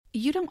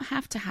You don't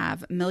have to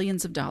have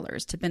millions of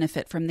dollars to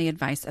benefit from the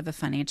advice of a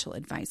financial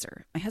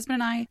advisor. My husband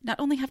and I not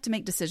only have to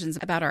make decisions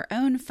about our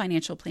own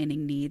financial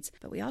planning needs,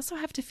 but we also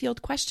have to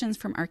field questions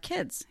from our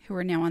kids who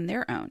are now on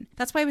their own.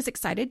 That's why I was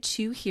excited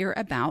to hear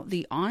about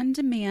the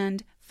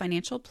on-demand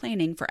financial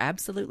planning for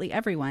absolutely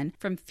everyone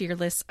from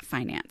Fearless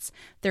Finance.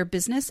 Their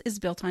business is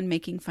built on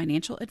making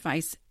financial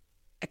advice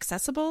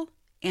accessible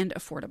and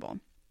affordable.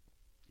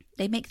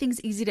 They make things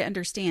easy to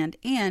understand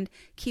and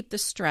keep the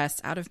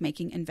stress out of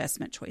making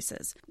investment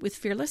choices. With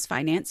Fearless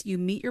Finance, you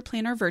meet your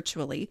planner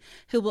virtually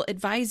who will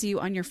advise you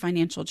on your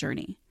financial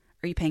journey.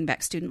 Are you paying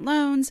back student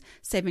loans,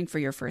 saving for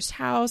your first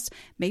house?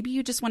 Maybe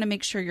you just want to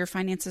make sure your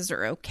finances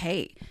are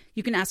okay.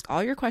 You can ask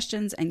all your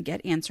questions and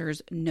get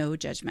answers, no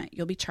judgment.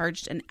 You'll be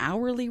charged an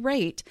hourly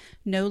rate,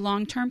 no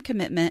long-term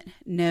commitment,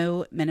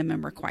 no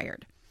minimum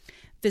required.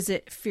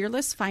 Visit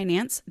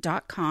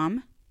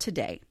fearlessfinance.com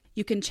today.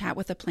 You can chat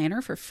with a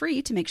planner for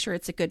free to make sure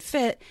it's a good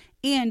fit,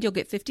 and you'll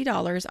get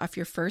 $50 off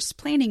your first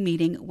planning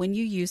meeting when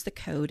you use the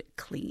code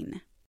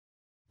CLEAN.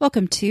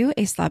 Welcome to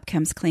A Slob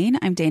Comes Clean.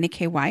 I'm Dana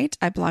K. White.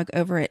 I blog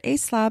over at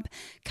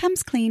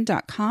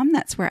aslobcomesclean.com.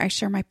 That's where I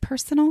share my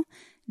personal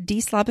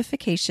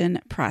deslobification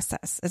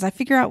process. As I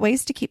figure out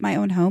ways to keep my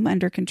own home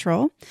under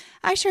control,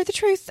 I share the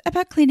truth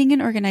about cleaning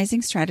and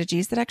organizing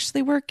strategies that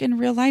actually work in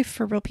real life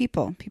for real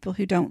people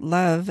who don't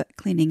love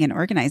cleaning and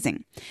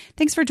organizing.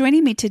 Thanks for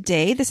joining me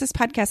today. This is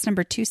podcast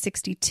number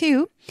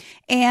 262,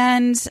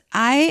 and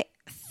I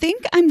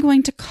think I'm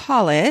going to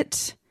call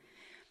it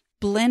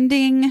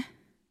Blending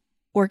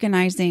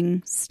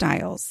Organizing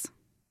Styles,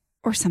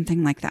 or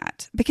something like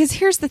that. Because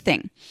here's the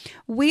thing.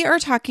 We are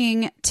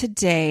talking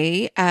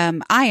today.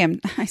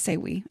 I say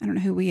we, I don't know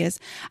who we is.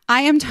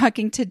 I am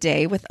talking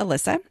today with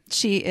Alyssa.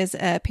 She is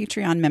a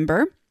Patreon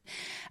member.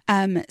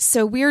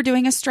 So we are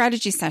doing a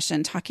strategy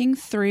session talking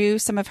through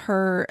some of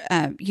her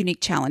unique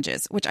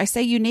challenges, which I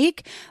say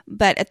unique,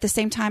 but at the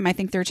same time, I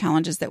think they're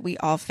challenges that we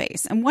all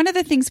face. And one of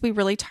the things we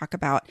really talk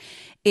about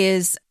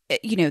is,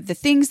 the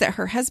things that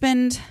her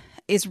husband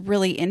is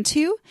really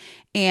into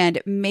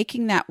and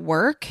making that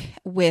work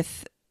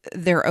with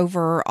their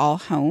overall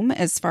home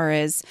as far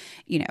as,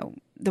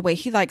 the way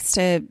he likes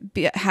to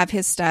have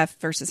his stuff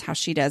versus how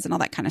she does and all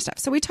that kind of stuff.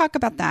 So we talk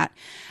about that,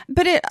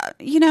 but it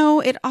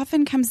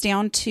often comes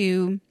down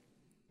to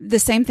the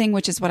same thing,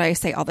 which is what I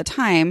say all the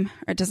time,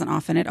 or it doesn't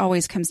often, it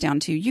always comes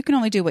down to, you can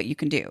only do what you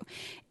can do,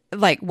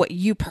 like what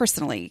you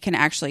personally can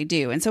actually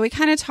do. And so we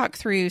kind of talk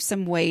through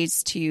some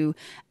ways to,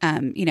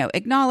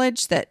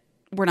 acknowledge that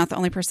we're not the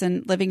only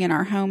person living in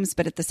our homes,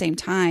 but at the same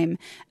time,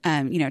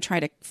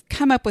 try to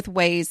come up with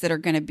ways that are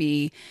going to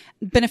be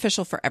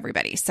beneficial for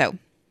everybody. So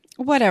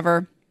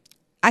whatever,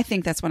 I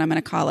think that's what I'm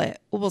going to call it.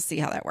 We'll see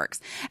how that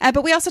works.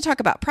 But we also talk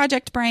about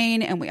project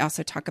brain, and we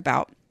also talk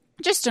about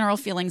just general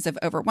feelings of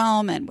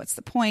overwhelm and what's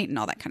the point and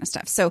all that kind of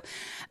stuff. So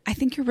I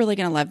think you're really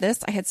going to love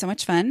this. I had so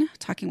much fun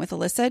talking with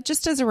Alyssa.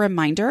 Just as a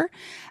reminder,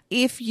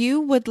 if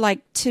you would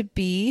like to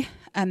be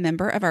a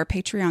member of our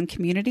Patreon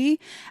community,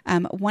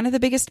 one of the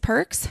biggest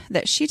perks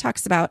that she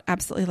talks about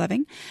absolutely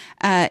loving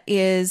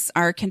is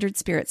our Kindred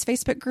Spirits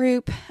Facebook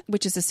group,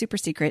 which is a super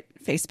secret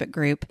Facebook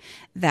group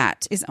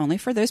that is only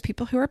for those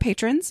people who are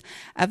patrons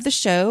of the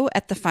show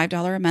at the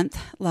 $5 a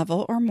month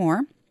level or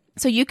more.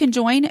 So you can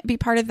join, be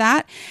part of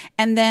that.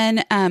 And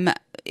then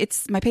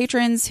it's my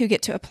patrons who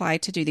get to apply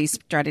to do these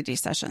strategy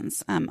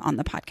sessions on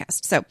the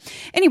podcast. So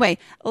anyway,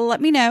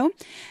 let me know.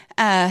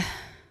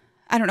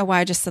 I don't know why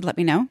I just said let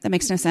me know. That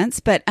makes no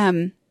sense. But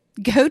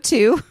go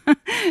to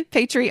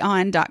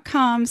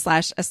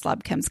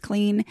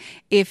patreon.com/aslobcomesclean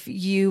if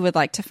you would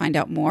like to find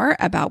out more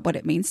about what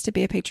it means to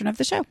be a patron of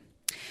the show.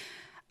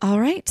 All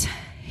right,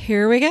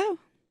 here we go.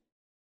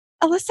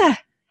 Alyssa,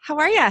 how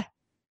are you?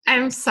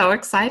 I'm so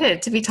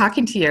excited to be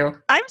talking to you.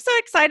 I'm so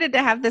excited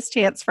to have this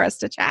chance for us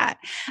to chat.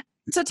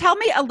 So tell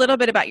me a little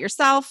bit about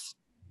yourself,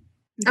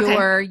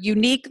 your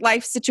unique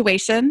life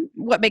situation.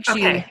 What makes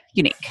you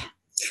unique?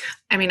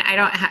 I mean,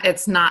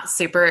 it's not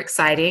super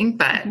exciting,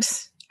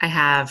 but I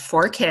have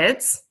 4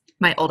 kids.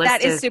 My oldest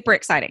That is super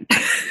exciting.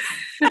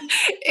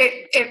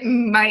 It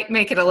might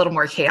make it a little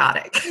more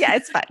chaotic. Yeah,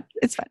 it's fun.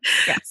 It's fun.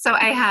 Yeah. So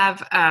I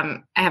have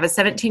a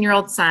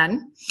 17-year-old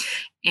son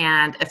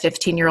and a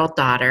 15-year-old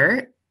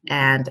daughter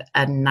and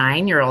a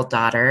 9-year-old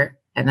daughter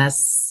and a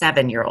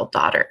 7-year-old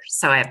daughter.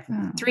 So I have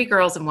 3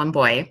 girls and 1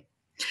 boy.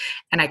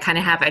 And I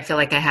feel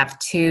like I have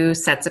 2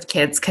 sets of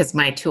kids because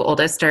my 2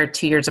 oldest are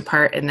 2 years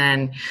apart. And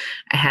then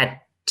I had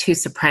 2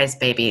 surprise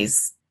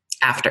babies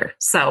after.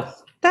 So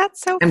that's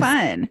so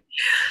fun.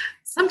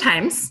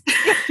 Sometimes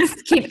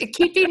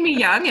keeping me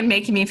young and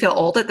making me feel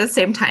old at the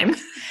same time.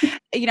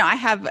 I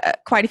have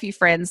quite a few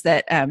friends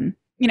that,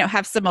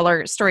 have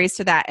similar stories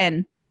to that.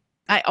 And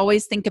I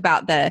always think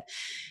about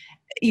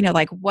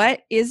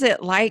what is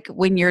it like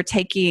when you're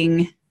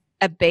taking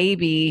a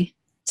baby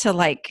to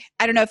I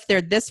don't know if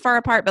they're this far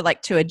apart,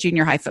 but to a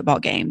junior high football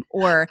game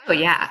or,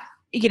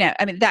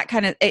 that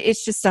kind of,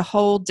 it's just a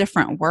whole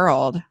different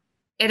world.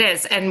 It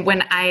is. And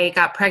when I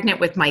got pregnant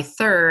with my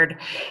 3rd,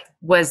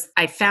 was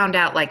I found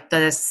out like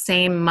the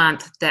same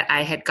month that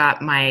I had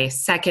got my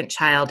second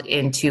child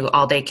into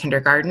all day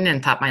kindergarten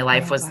and thought my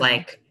life was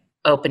like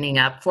opening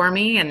up for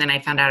me. And then I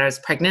found out I was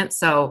pregnant.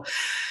 So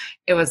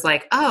it was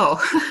like,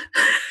 oh,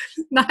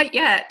 not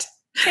yet.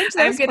 Change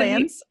those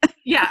plans.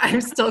 I'm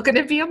still going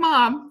to be a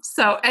mom.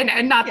 So,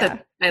 and not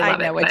that I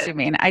love it. I know what you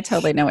mean. I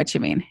totally know what you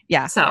mean.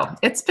 Yeah. So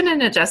it's been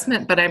an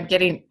adjustment, but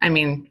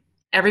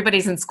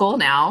everybody's in school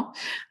now.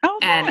 Oh,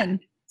 and fun.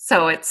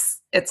 So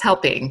it's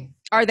helping.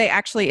 Are they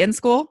actually in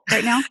school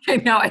right now? I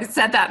know. I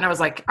said that and I was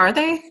like, are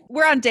they?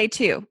 We're on day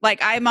 2. Like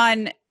I'm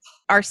on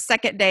our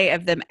second day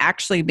of them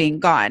actually being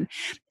gone.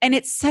 And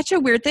it's such a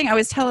weird thing. I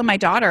was telling my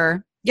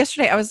daughter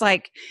yesterday, I was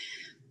like,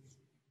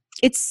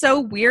 it's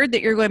so weird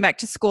that you're going back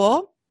to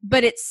school,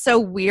 but it's so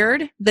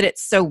weird that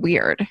it's so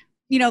weird.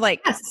 You know,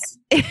 like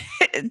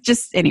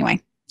just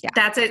anyway. Yeah.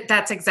 That's it.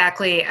 That's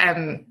exactly.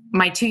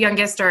 My 2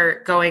 youngest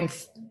are going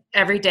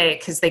every day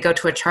because they go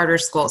to a charter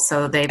school.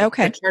 So the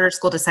charter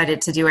school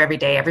decided to do every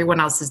day. Everyone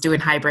else is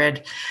doing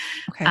hybrid.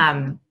 Okay.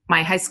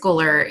 My high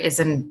schooler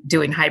isn't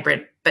doing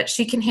hybrid, but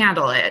she can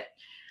handle it.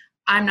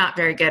 I'm not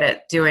very good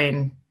at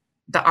doing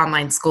the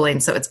online schooling.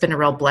 So it's been a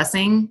real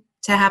blessing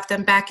to have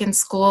them back in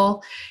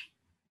school.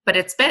 But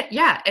it's been,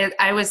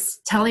 I was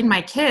telling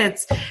my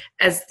kids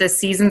as the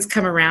seasons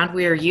come around,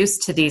 we are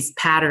used to these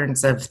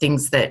patterns of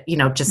things that,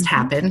 just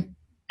happen.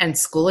 And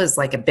school is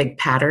like a big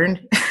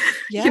pattern,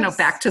 yes.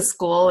 Back to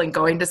school and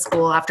going to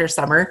school after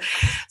summer.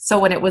 So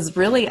when it was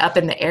really up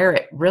in the air,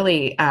 it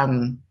really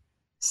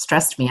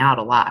stressed me out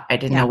a lot. I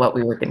didn't know what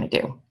we were going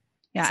to do.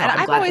 Yeah. So and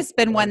I've always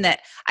been one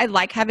that I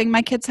like having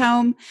my kids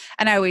home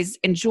and I always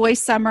enjoy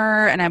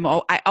summer. And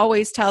I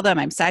always tell them,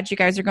 I'm sad you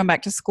guys are going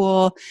back to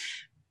school.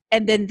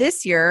 And then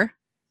this year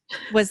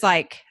was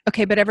like,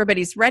 okay, but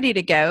everybody's ready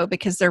to go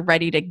because they're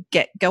ready to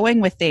get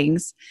going with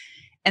things.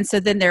 And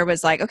so then there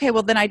was like, okay,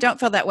 well then I don't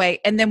feel that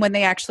way. And then when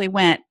they actually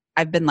went,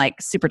 I've been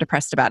like super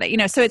depressed about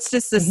it, so it's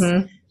just this,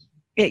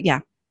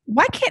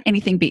 why can't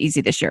anything be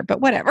easy this year? But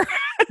whatever.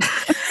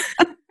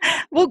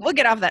 We'll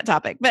get off that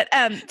topic. But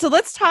so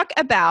let's talk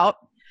about,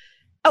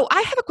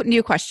 I have a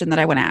new question that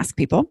I want to ask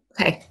people.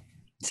 Okay.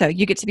 So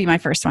you get to be my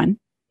first one.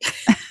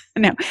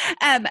 No.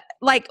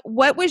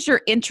 What was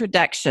your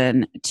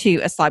introduction to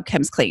A Slob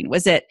Comes Clean?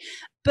 Was it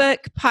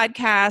book,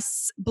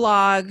 podcasts,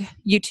 blog,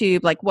 YouTube?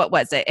 Like, what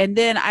was it? And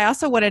then I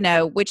also want to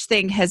know which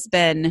thing has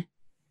been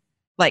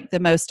like the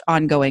most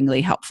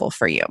ongoingly helpful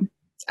for you.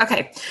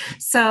 Okay.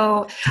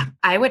 So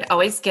I would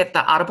always get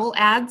the Audible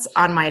ads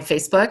on my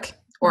Facebook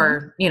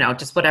or,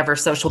 just whatever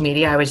social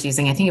media I was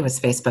using. I think it was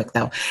Facebook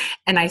though.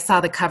 And I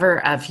saw the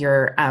cover of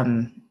your,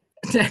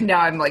 now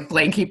I'm like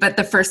blanky, but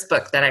the first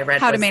book that I read,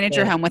 How to Manage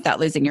Your Home Without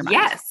Losing Your Mind.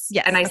 Yes.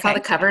 And I saw the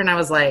cover and I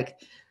was like,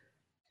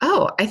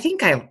 oh, I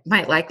think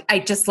I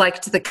just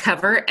liked the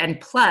cover.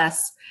 And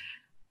plus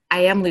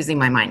I am losing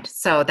my mind.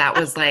 So that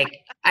was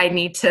like, I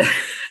need to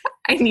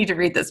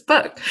read this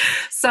book.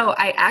 So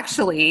I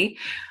actually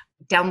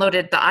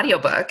downloaded the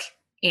audiobook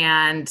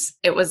and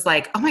it was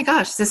like, oh my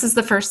gosh, this is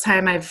the first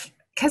time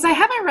because I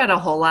haven't read a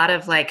whole lot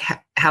of like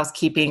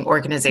housekeeping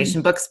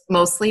organization books,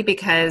 mostly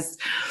because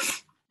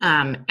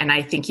and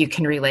I think you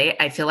can relate.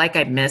 I feel like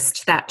I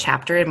missed that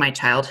chapter in my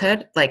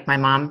childhood. Like my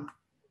mom,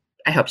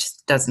 I hope she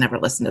doesn't ever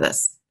listen to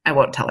this. I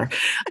won't tell her.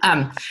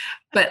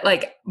 But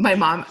like my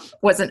mom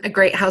wasn't a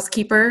great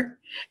housekeeper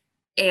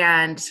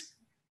and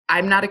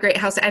I'm not a great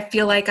house. I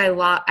feel like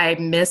I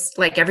missed,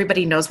 like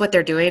everybody knows what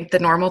they're doing. The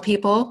normal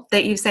people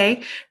that you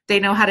say, they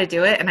know how to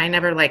do it. And I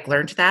never like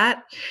learned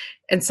that.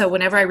 And so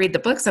whenever I read the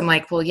books, I'm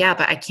like, well, yeah,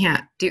 but I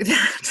can't do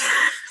that.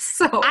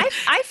 So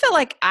I feel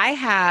like I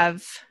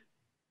have,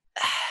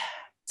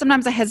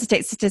 sometimes I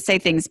hesitate to say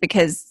things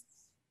because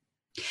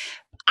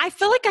I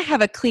feel like I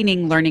have a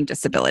cleaning learning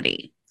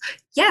disability.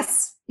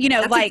 Yes.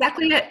 That's like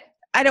exactly it.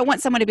 I don't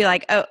want someone to be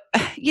like, oh,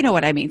 you know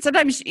what I mean?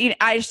 Sometimes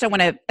I just don't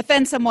want to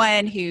offend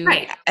someone who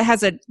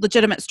has a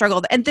legitimate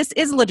struggle. And this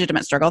is a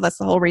legitimate struggle. That's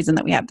the whole reason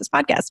that we have this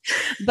podcast.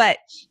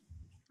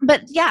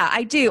 But yeah,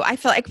 I do. I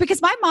feel like,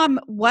 because my mom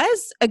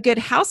was a good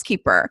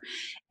housekeeper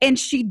and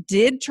she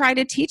did try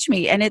to teach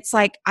me. And it's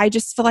like, I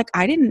just feel like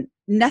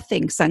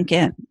nothing sunk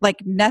in. Like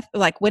nothing,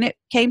 like when it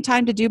came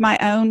time to do my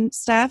own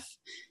stuff,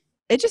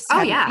 it just,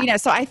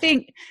 so I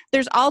think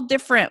there's all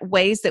different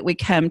ways that we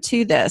come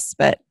to this,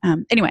 but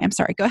anyway, I'm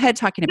sorry. Go ahead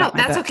talking about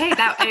my book. Okay.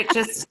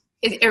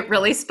 It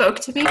really spoke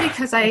to me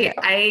because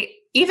I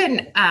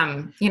even,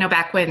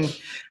 back when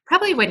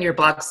your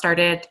blog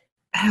started,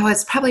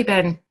 it's probably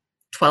been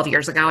 12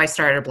 years ago, I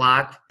started a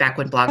blog back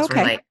when blogs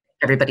were like,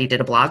 everybody did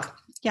a blog.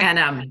 Yeah.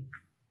 And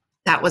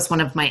that was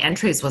one of my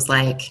entries was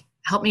like,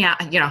 help me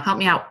out.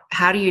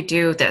 How do you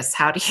do this?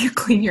 How do you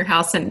clean your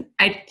house? And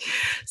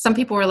some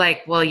people were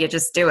like, well, you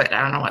just do it.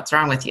 I don't know what's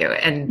wrong with you.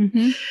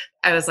 And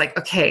I was like,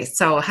 okay,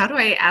 so how do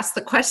I ask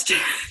the question?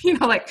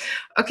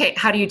 Okay,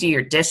 how do you do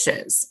your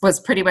dishes? Was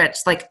pretty much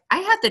like, I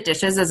had the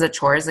dishes as a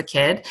chore as a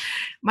kid.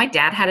 My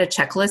dad had a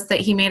checklist that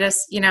he made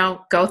us,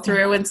 go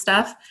through and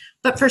stuff.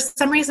 But for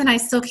some reason, I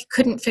still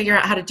couldn't figure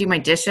out how to do my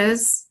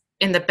dishes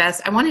in the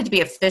best. I wanted to be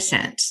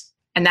efficient.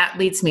 And that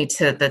leads me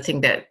to the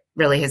thing that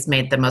really has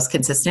made the most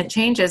consistent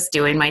change is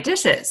doing my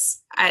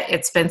dishes.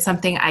 It's been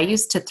something I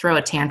used to throw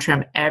a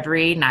tantrum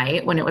every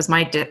night when it was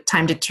my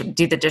time to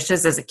do the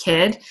dishes as a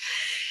kid.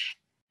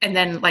 And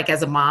then like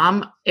as a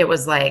mom, it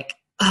was like,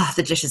 oh,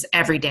 the dishes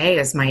every day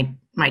is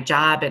my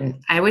job.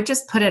 And I would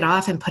just put it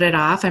off and put it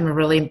off. I'm a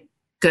really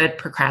good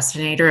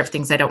procrastinator of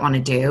things I don't want to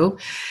do.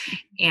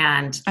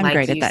 And I'm like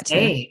great you at that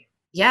say, too.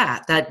 Yeah,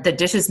 the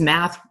dishes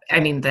math,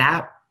 I mean,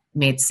 that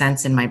made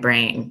sense in my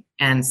brain.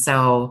 And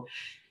so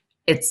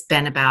it's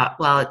been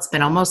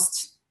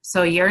almost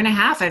a year and a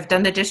half. I've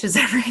done the dishes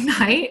every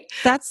night.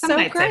 That's Some so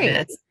nights I great.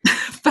 miss.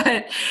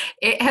 But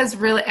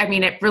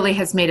it really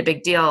has made a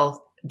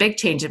big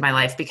change in my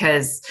life,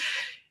 because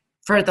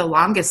for the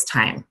longest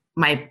time,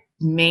 my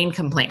main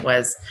complaint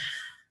was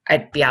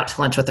I'd be out to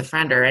lunch with a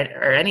friend or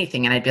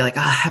anything, and I'd be like,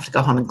 oh, I have to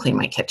go home and clean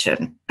my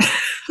kitchen.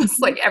 It's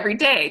like every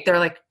day. They're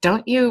like,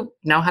 don't you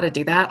know how to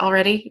do that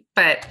already?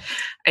 But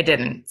I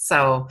didn't.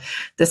 So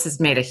this has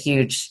made a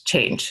huge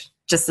change.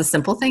 Just the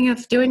simple thing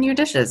of doing your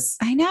dishes.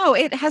 I know.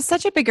 It has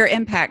such a bigger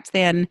impact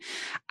than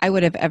I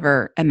would have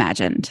ever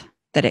imagined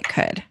that it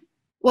could.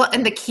 Well,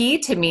 and the key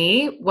to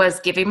me was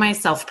giving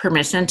myself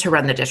permission to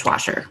run the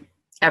dishwasher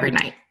every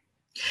night,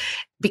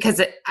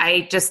 because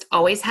I just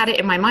always had it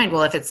in my mind,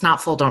 well, if it's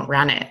not full, don't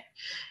run it.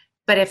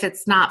 But if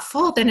it's not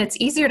full, then it's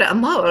easier to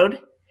unload.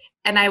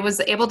 And I was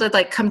able to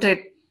like come to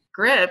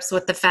grips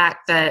with the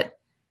fact that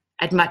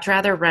I'd much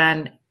rather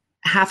run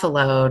half a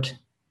load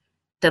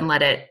than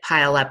let it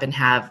pile up and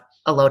have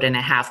a load and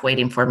a half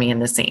waiting for me in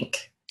the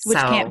sink. Which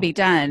can't be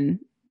done.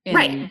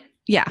 Right.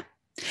 Yeah.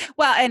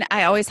 Well, and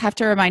I always have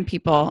to remind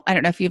people, I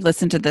don't know if you've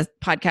listened to the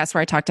podcast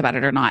where I talked about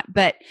it or not,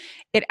 but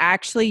it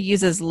actually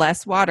uses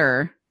less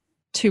water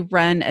to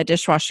run a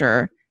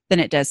dishwasher than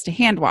it does to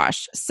hand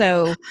wash.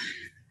 So,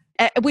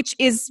 which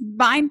is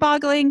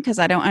mind-boggling because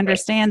I don't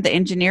understand the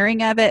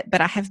engineering of it,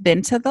 but I have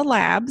been to the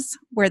labs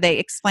where they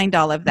explained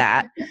all of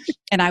that.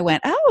 And I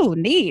went, oh,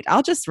 neat.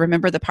 I'll just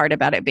remember the part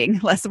about it being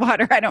less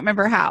water. I don't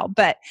remember how.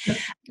 But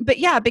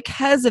yeah,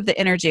 because of the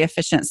energy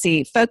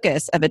efficiency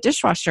focus of a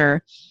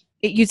dishwasher,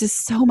 it uses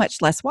so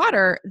much less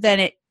water than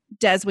it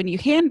does when you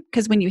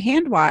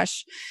hand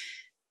wash,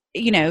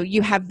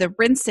 you have the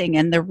rinsing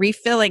and the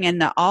refilling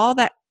and all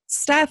that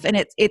stuff.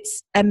 And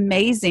it's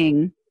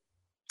amazing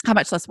how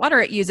much less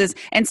water it uses.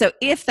 And so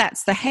if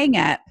that's the hang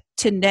up,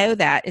 to know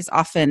that is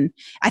often,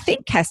 I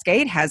think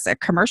Cascade has a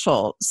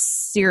commercial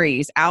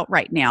series out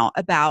right now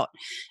about,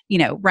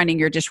 running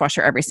your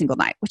dishwasher every single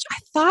night, which I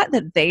thought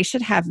that they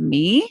should have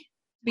me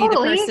be the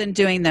person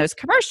doing those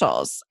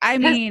commercials. I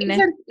mean,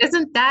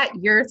 isn't that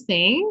your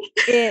thing?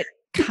 It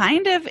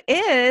kind of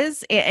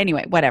is.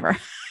 Anyway, whatever.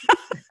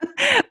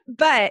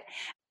 But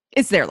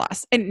it's their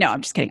loss. And no,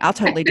 I'm just kidding. I'll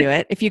totally do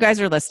it. If you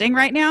guys are listening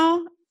right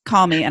now,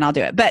 call me and I'll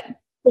do it. But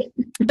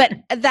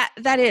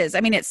that is, I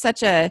mean,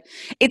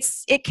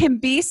 it can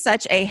be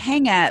such a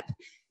hang up,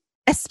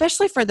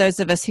 especially for those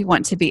of us who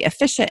want to be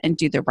efficient and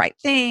do the right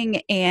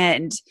thing.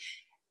 And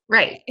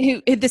right.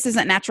 Who this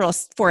isn't natural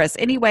for us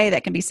anyway,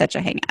 that can be such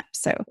a hang up.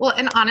 So, well,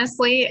 and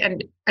honestly,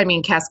 and I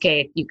mean,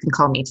 Cascade, you can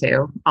call me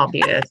too,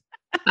 albeit,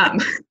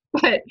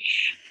 but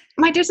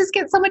my dishes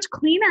get so much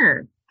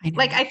cleaner.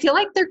 I feel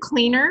like they're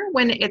cleaner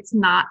when it's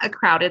not a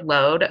crowded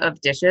load of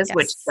dishes, yes.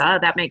 Which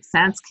that makes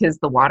sense because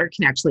the water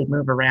can actually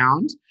move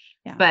around.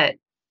 Yeah. But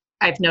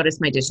I've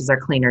noticed my dishes are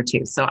cleaner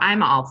too. So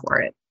I'm all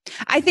for it.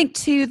 I think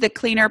too, the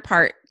cleaner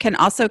part can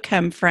also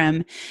come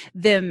from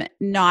them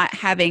not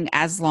having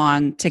as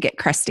long to get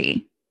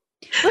crusty.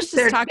 Let's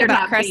just talk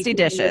about crusty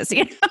dishes.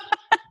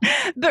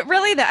 But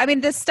really,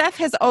 this stuff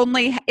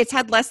it's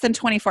had less than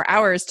 24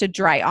 hours to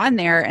dry on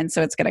there. And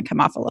so it's going to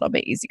come off a little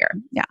bit easier.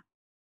 Yeah.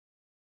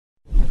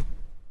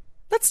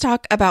 Let's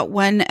talk about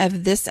one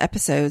of this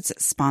episode's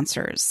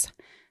sponsors,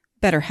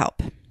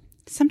 BetterHelp.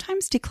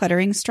 Sometimes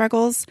decluttering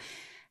struggles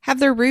have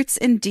their roots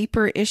in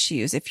deeper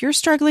issues. If you're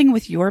struggling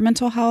with your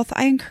mental health,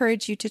 I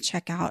encourage you to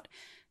check out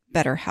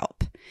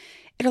BetterHelp.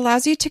 It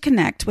allows you to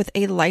connect with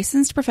a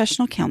licensed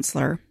professional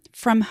counselor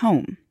from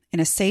home in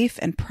a safe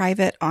and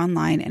private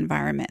online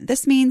environment.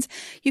 This means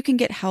you can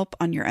get help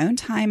on your own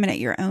time and at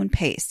your own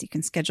pace. You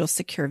can schedule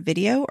secure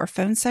video or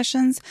phone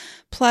sessions,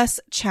 plus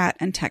chat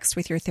and text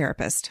with your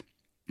therapist.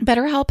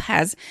 BetterHelp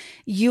has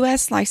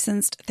U.S.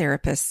 licensed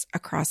therapists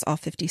across all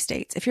 50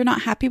 states. If you're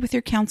not happy with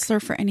your counselor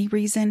for any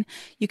reason,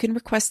 you can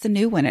request the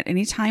new one at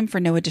any time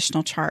for no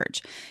additional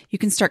charge. You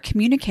can start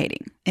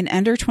communicating in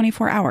under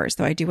 24 hours,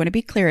 though I do want to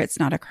be clear, it's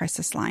not a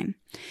crisis line.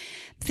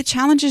 The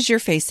challenges you're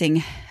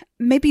facing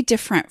may be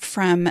different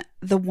from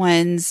the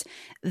ones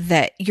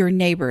that your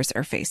neighbors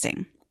are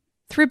facing.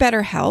 Through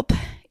BetterHelp,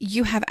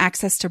 you have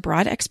access to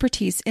broad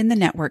expertise in the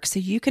network so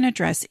you can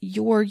address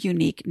your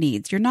unique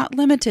needs. You're not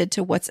limited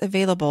to what's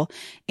available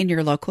in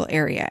your local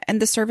area, and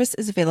the service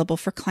is available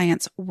for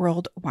clients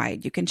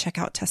worldwide. You can check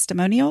out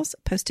testimonials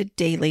posted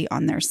daily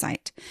on their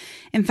site.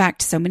 In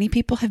fact, so many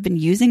people have been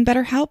using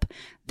BetterHelp,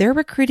 they're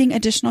recruiting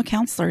additional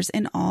counselors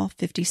in all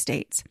 50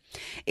 states.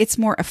 It's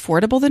more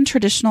affordable than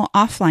traditional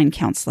offline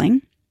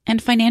counseling.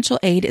 And financial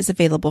aid is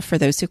available for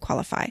those who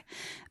qualify.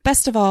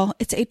 Best of all,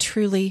 it's a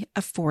truly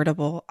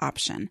affordable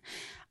option.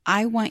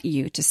 I want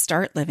you to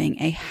start living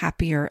a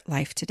happier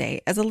life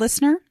today. As a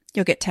listener,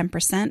 you'll get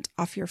 10%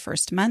 off your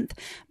first month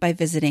by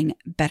visiting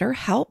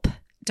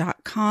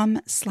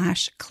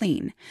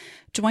betterhelp.com/clean.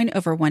 Join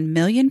over 1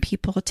 million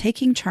people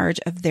taking charge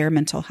of their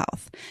mental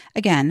health.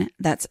 Again,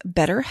 that's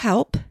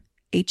BetterHelp,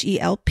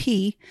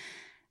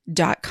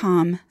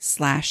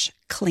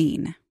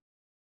 HELP.com/clean.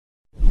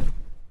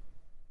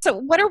 So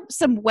what are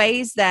some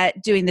ways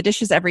that doing the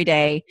dishes every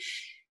day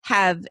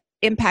have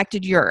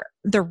impacted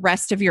the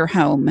rest of your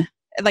home?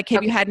 Like,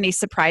 have you had any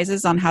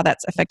surprises on how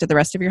that's affected the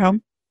rest of your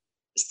home?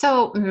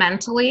 So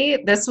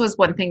mentally, this was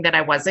one thing that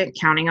I wasn't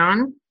counting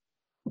on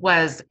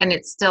and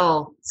it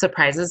still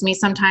surprises me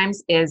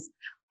sometimes, is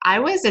I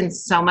was in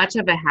so much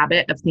of a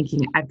habit of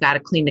thinking I've got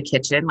to clean the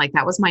kitchen. Like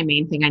that was my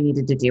main thing I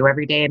needed to do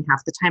every day. And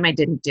half the time I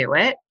didn't do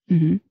it.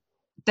 Mm-hmm.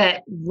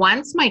 That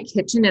once my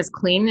kitchen is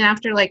clean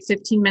after like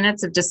 15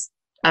 minutes of just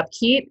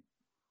upkeep,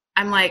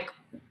 I'm like,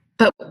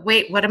 but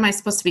wait, what am I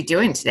supposed to be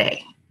doing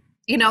today?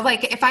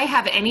 Like if I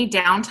have any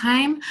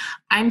downtime,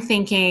 I'm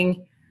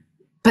thinking,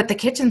 but the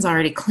kitchen's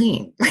already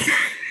clean.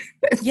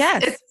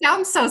 Yes. It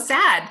sounds so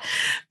sad,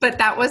 but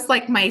that was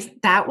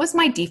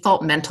my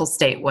default mental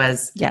state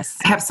was, yes,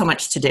 I have so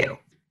much to do.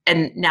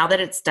 And now that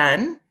it's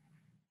done,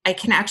 I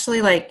can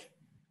actually like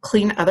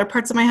clean other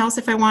parts of my house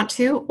if I want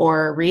to,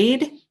 or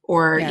read,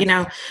 or,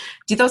 yes,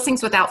 do those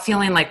things without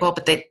feeling like, well,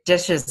 but the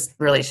dishes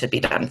really should be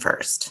done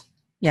first.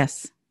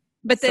 Yes.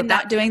 But then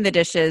not doing the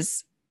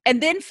dishes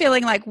and then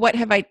feeling like,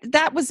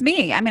 that was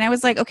me. I mean, I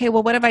was like, okay,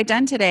 well, what have I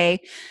done today?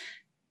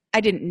 I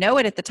didn't know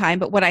it at the time,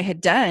 but what I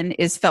had done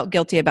is felt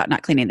guilty about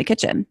not cleaning the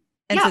kitchen.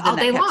 And yeah, so then all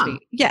day long.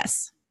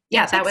 Yes.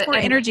 Yeah. That was more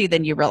energy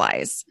than you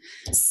realize.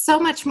 So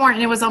much more.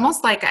 And it was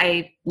almost like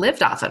I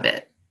lived off of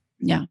it.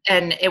 Yeah.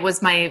 And it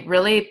was my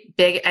really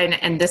big,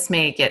 and this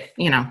may get,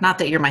 not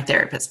that you're my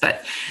therapist,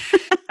 but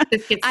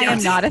I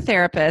am not a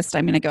therapist.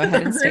 I'm going to go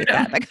ahead and state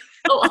that.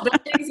 A lot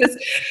of things is,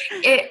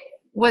 it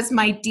was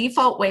my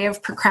default way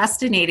of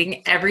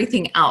procrastinating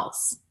everything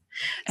else.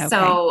 Okay.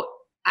 So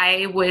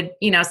I would,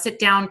 sit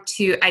down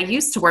I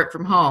used to work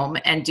from home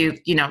and do,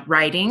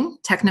 writing,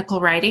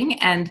 technical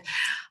writing. And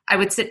I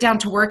would sit down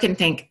to work and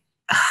think,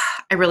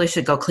 I really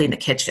should go clean the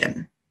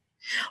kitchen.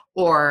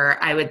 Or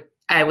I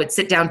would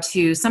sit down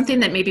to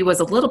something that maybe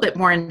was a little bit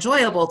more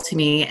enjoyable to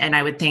me. And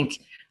I would think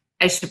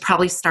I should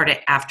probably start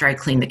it after I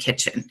clean the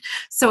kitchen.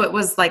 So it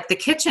was like the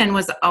kitchen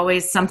was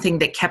always something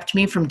that kept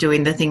me from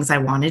doing the things I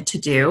wanted to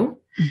do,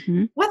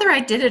 mm-hmm. whether I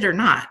did it or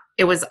not.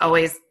 It was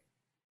always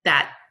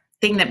that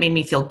thing that made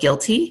me feel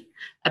guilty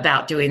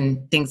about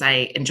doing things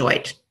I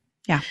enjoyed.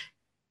 Yeah.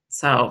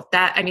 So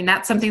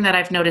that's something that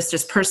I've noticed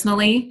just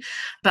personally,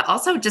 but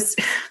also just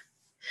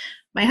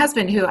my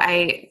husband, who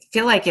I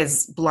feel like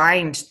is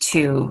blind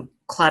to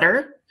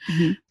clutter,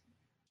 mm-hmm.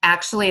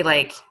 actually,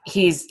 like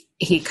he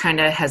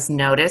kind of has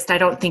noticed. I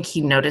don't think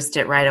he noticed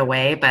it right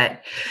away,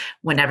 but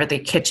whenever the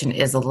kitchen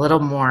is a little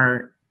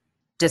more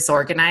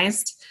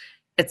disorganized,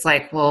 it's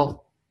like,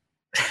 well,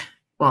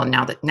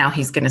 now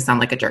he's going to sound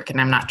like a jerk, and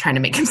I'm not trying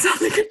to make him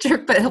sound like a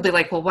jerk, but he'll be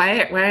like, well,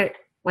 why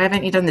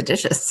haven't you done the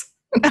dishes?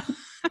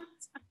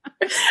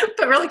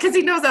 But really, because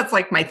he knows that's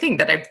like my thing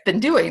that I've been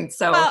doing.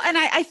 So, well, and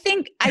I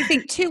think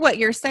too, what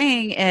you're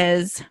saying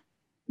is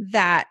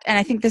that, and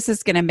I think this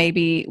is going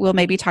to we'll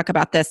maybe talk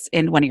about this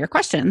in one of your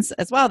questions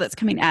as well that's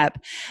coming up.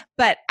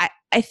 But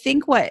I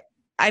think what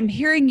I'm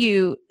hearing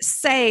you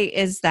say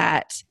is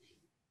that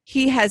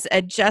he has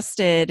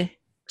adjusted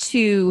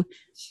to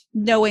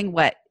knowing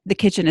what the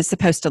kitchen is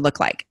supposed to look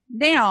like.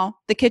 Now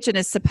the kitchen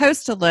is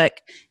supposed to look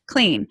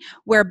clean,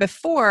 where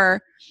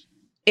before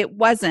it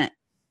wasn't.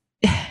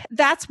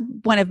 That's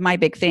one of my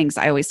big things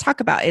I always talk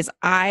about is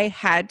I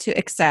had to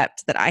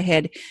accept that I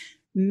had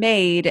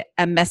made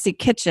a messy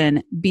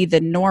kitchen be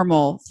the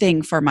normal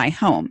thing for my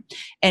home.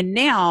 And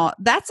now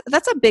that's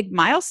a big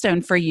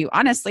milestone for you.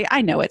 Honestly,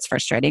 I know it's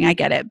frustrating. I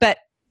get it, but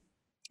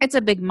it's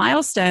a big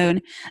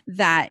milestone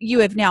that you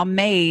have now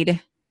made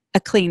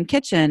a clean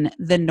kitchen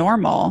the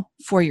normal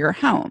for your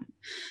home.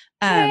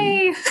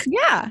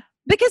 Yeah.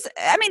 Because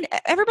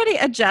everybody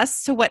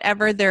adjusts to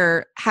whatever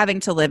they're having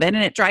to live in,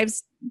 and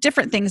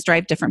different things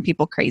drive different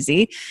people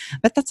crazy,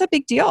 but that's a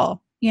big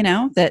deal,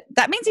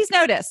 that means he's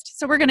noticed.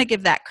 So we're going to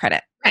give that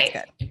credit. Right.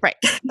 That's good. Right.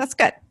 That's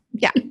good.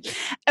 Yeah.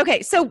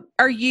 Okay. So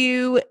do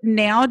you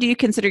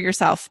consider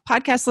yourself a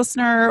podcast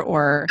listener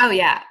or? Oh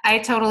yeah. I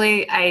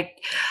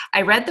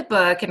read the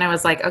book and I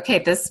was like, okay,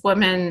 this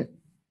woman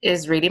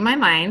is reading my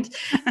mind.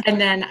 And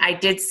then I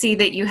did see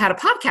that you had a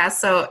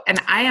podcast.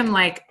 And I am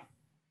like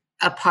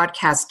a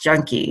podcast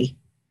junkie.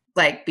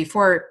 Like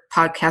before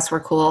podcasts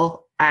were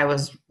cool, I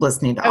was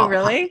listening to all. Oh,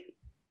 really?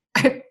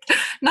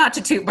 Not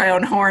to toot my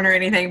own horn or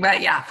anything,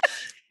 but yeah.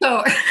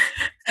 So,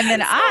 and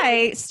then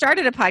I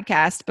started a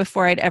podcast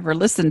before I'd ever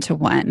listened to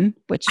one,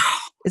 which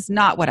is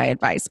not what I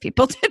advise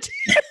people to do.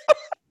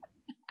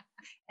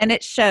 And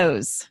it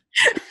shows.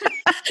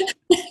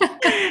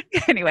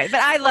 Anyway, but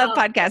I love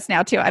podcasts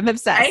now too. I'm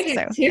obsessed. I do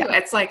too. Yeah.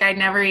 It's like I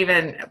never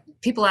even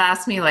people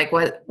ask me like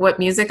what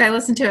music I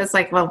listen to, it's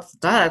like, well,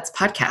 duh, it's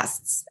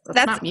podcasts.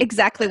 That's not music.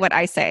 exactly what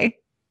I say.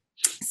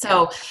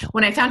 So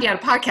when I found you had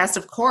a podcast,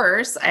 of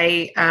course,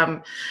 I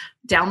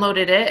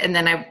downloaded it, and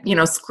then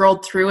I,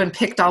 scrolled through and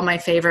picked all my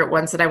favorite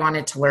ones that I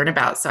wanted to learn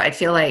about. So I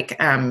feel like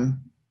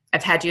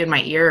I've had you in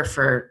my ear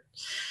for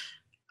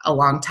a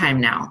long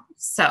time now.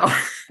 So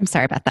I'm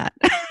sorry about that.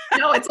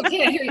 No, it's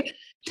okay. I hear you.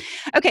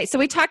 Okay, so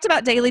we talked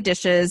about daily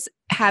dishes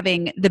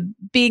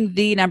being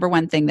the number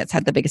one thing that's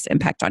had the biggest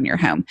impact on your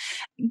home.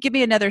 Give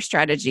me another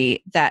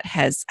strategy that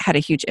has had a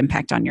huge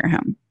impact on your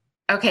home.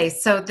 Okay,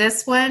 so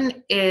this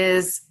one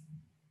is,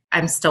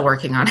 I'm still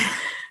working on it.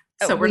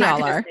 So we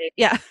all are.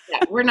 Yeah,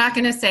 we're not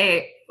going to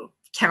say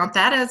count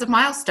that as a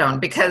milestone,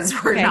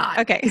 because we're not.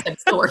 Okay. I'm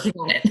still working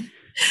on it.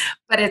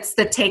 But it's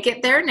the take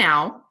it there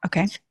now.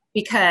 Okay.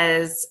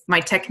 Because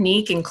my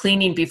technique in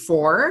cleaning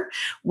before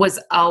was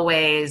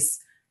always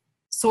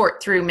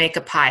sort through, make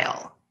a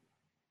pile,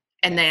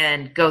 and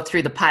then go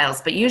through the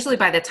piles. But usually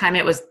by the time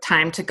it was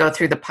time to go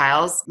through the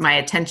piles, my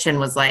attention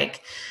was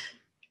like,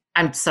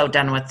 I'm so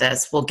done with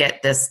this. We'll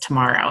get this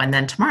tomorrow. And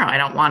then tomorrow I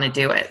don't want to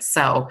do it.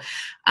 So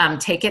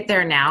take it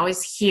there now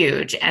is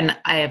huge. And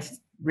I've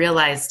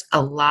realized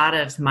a lot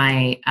of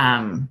my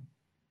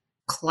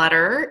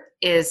clutter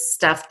is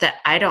stuff that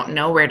I don't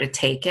know where to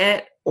take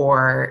it,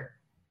 or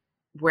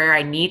where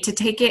I need to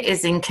take it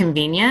is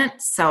inconvenient.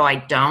 So I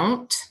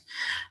don't.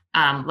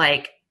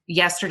 Like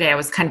yesterday, I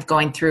was kind of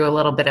going through a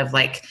little bit of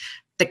like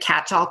the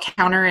catch-all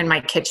counter in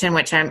my kitchen,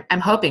 which I'm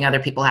hoping other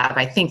people have.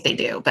 I think they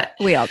do, but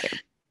we all do.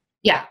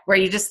 Yeah, where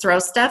you just throw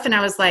stuff. And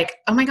I was like,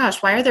 oh my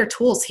gosh, why are there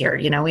tools here?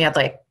 We had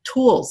like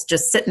tools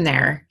just sitting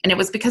there. And it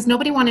was because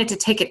nobody wanted to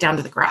take it down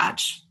to the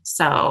garage.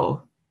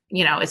 So,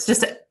 it's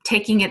just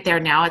taking it there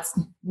now. It's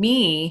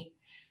me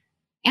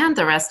and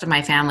the rest of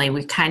my family.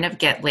 We kind of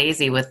get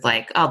lazy with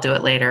like, I'll do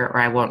it later, or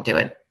I won't do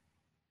it.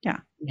 Yeah.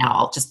 Now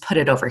I'll just put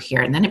it over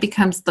here. And then it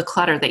becomes the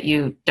clutter that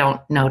you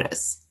don't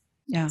notice.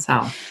 Yeah.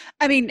 So,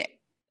 I mean,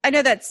 I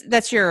know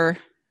that's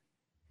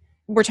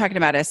we're talking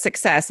about a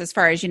success as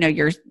far as,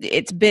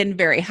 it's been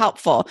very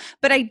helpful,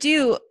 but I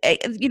do,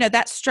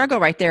 that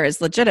struggle right there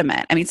is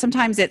legitimate. I mean,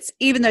 sometimes it's,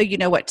 even though you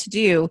know what to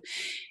do,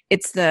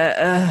 it's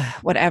the,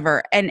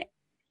 whatever. And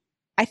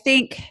I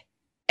think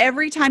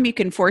every time you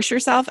can force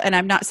yourself, and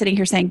I'm not sitting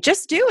here saying,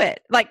 just do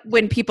it. Like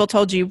when people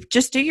told you,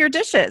 just do your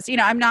dishes,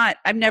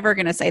 I'm never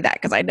going to say that,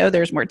 because I know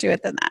there's more to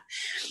it than that.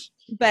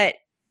 But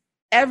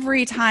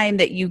every time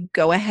that you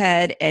go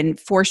ahead and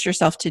force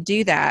yourself to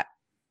do that,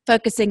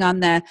 focusing on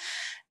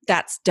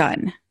that's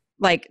done.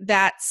 Like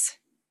that's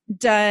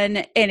done.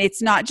 And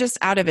it's not just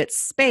out of its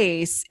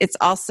space, it's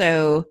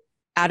also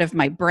out of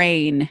my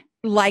brain,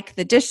 like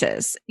the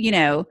dishes,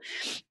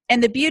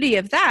 And the beauty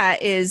of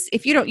that is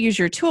if you don't use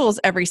your tools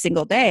every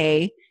single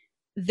day,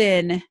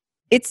 then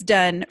it's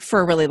done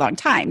for a really long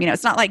time.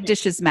 It's not like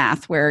dishes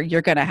math where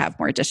you're going to have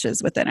more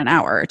dishes within an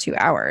hour or 2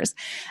 hours.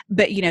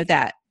 But,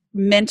 that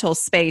mental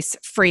space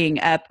freeing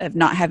up of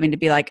not having to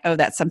be like, oh,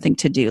 that's something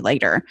to do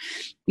later,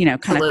 kind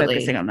Absolutely. of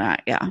focusing on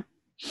that. Yeah.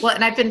 Well,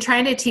 and I've been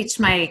trying to teach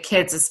my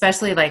kids,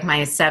 especially like my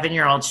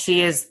 7-year-old,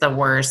 she is the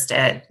worst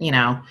at,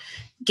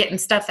 getting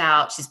stuff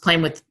out. She's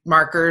playing with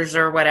markers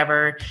or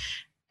whatever.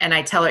 And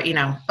I tell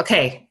her,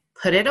 okay,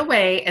 put it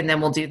away and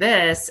then we'll do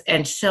this.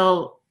 And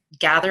she'll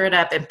gather it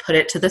up and put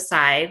it to the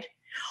side,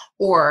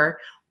 or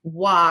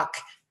walk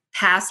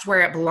past where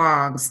it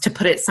belongs to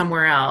put it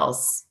somewhere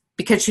else,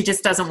 because she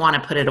just doesn't want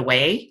to put it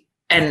away.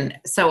 And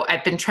so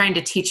I've been trying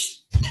to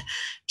teach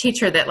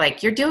her that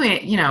like, you're doing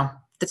it,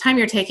 the time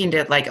you're taking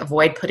to like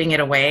avoid putting it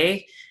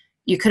away,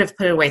 you could have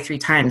put it away 3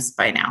 times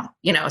by now,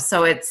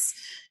 so it's.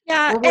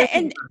 Yeah.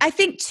 And I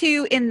think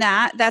too, in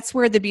that's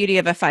where the beauty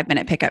of a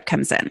 5-minute pickup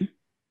comes in.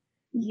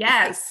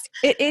 Yes,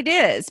 it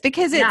is,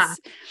 because it's,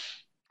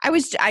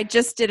 I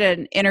just did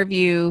an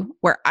interview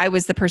where I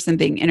was the person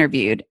being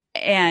interviewed,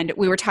 and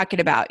we were talking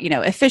about,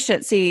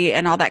 efficiency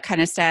and all that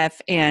kind of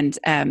stuff, and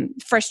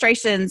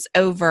frustrations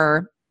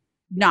over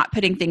not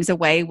putting things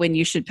away when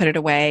you should put it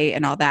away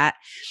and all that.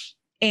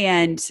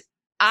 And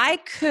I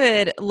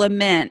could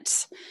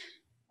lament,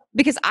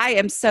 because I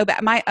am so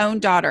bad. My own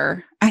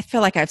daughter, I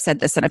feel like I've said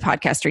this in a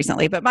podcast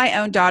recently, but my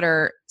own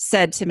daughter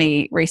said to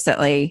me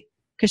recently,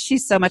 because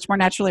she's so much more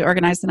naturally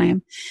organized than I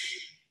am,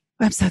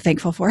 I'm so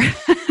thankful for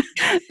her.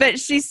 But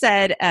she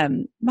said,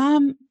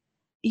 Mom,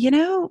 if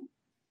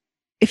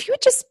you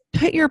would just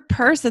put your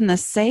purse in the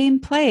same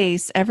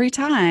place every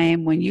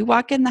time when you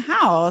walk in the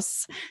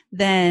house,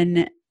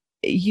 then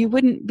you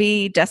wouldn't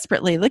be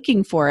desperately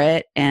looking for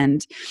it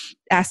and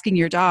asking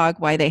your dog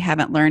why they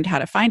haven't learned how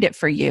to find it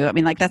for you. I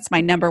mean, like, that's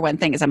my number one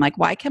thing is I'm like,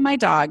 why can my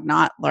dog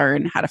not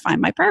learn how to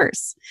find my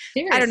purse?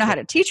 Seriously. I don't know how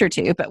to teach her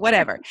to, but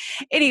whatever.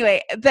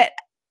 Anyway, but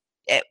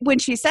when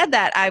she said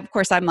that,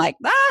 I'm like,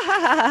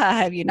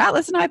 have you not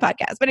listened to my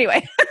podcast? But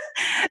anyway,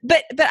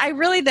 but I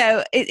really,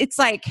 though, it's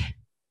like,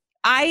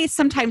 I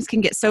sometimes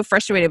can get so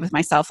frustrated with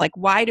myself. Like,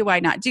 why do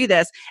I not do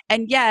this?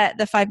 And yet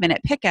the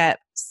 5-minute pickup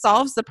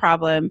solves the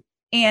problem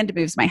and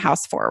moves my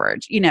house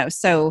forward,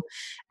 So,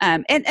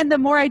 and the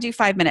more I do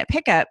 5-minute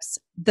pickups,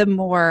 the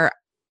more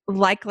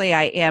likely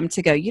I am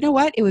to go, you know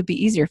what? It would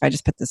be easier if I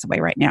just put this away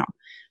right now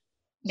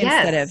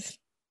instead of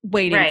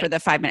waiting for the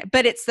 5 minute.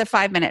 But it's the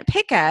 5 minute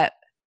pickup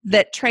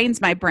that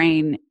trains my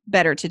brain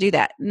better to do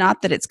that.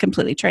 Not that it's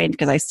completely trained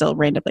because I still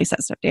randomly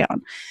set stuff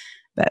down.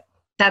 But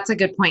that's a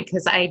good point,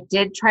 because I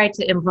did try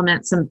to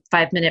implement some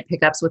 5 minute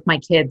pickups with my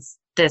kids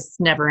this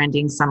never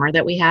ending summer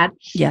that we had.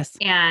 Yes.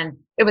 And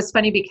it was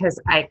funny because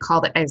I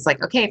called it, I was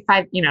like, okay,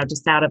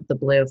 just out of the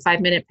blue, 5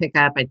 minute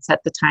pickup. I'd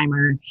set the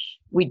timer.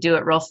 We'd do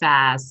it real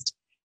fast.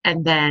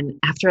 And then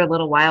after a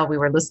little while, we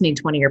were listening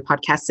to one of your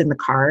podcasts in the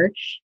car.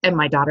 And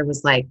my daughter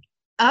was like,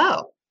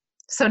 oh,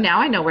 so now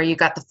I know where you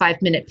got the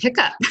 5 minute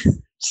pickup.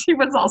 She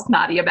was all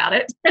snotty about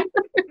it.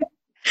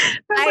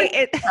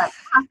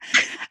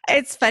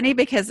 It's funny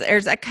because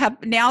there's a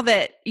couple now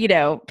that,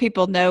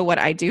 people know what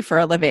I do for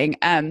a living.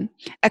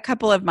 A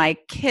couple of my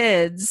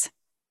kids'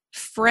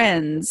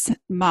 friends'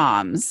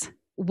 moms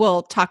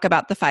will talk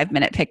about the 5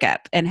 minute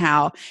pickup and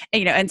how,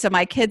 and so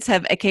my kids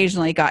have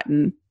occasionally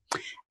gotten,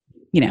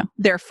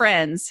 their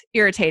friends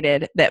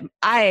irritated that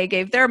I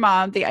gave their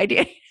mom the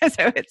idea.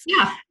 So it's,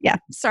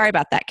 sorry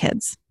about that,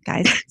 kids,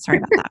 guys. Sorry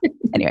about that.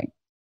 Anyway.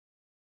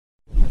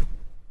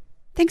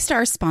 Thanks to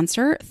our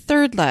sponsor,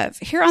 Third Love.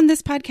 Here on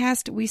this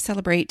podcast, we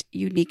celebrate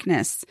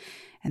uniqueness.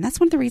 And that's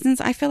one of the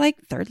reasons I feel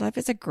like Third Love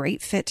is a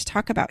great fit to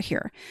talk about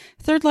here.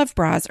 Third Love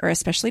bras are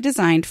especially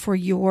designed for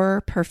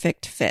your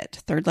perfect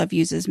fit. Third Love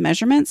uses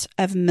measurements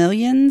of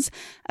millions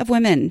of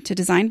women to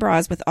design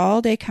bras with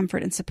all-day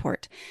comfort and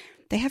support.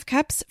 They have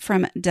cups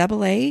from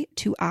AA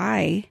to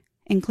I,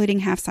 including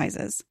half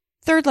sizes.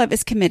 Third Love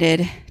is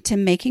committed to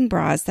making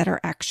bras that are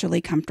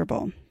actually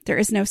comfortable. There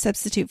is no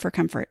substitute for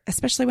comfort,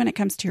 especially when it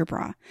comes to your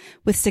bra.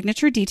 With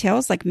signature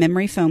details like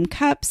memory foam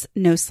cups,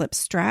 no-slip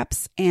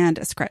straps, and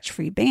a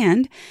scratch-free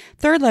band,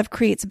 Third Love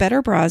creates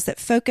better bras that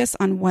focus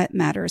on what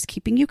matters,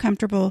 keeping you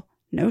comfortable,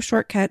 no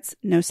shortcuts,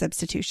 no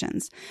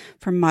substitutions.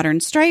 From modern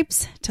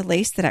stripes to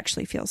lace that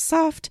actually feels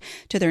soft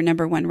to their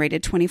 #1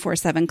 rated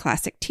 24/7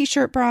 classic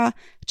t-shirt bra,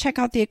 check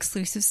out the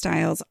exclusive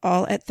styles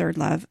all at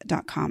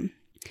thirdlove.com.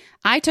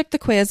 I took the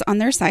quiz on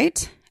their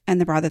site,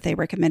 and the bra that they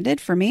recommended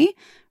for me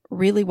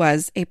really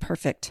was a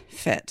perfect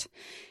fit.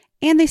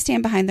 And they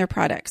stand behind their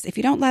products. If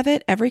you don't love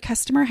it, every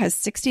customer has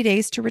 60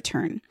 days to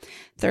return.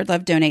 Third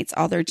Love donates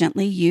all their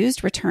gently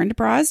used returned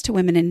bras to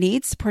women in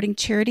need, supporting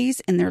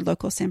charities in their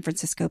local San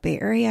Francisco Bay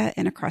Area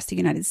and across the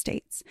United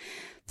States.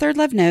 Third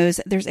Love knows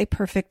there's a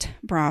perfect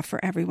bra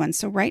for everyone.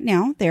 So right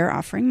now, they're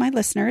offering my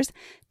listeners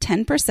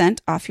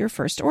 10% off your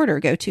first order.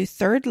 Go to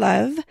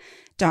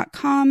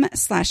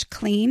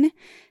thirdlove.com/clean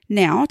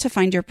now to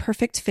find your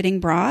perfect fitting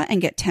bra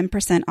and get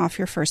 10% off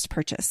your first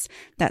purchase.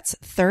 That's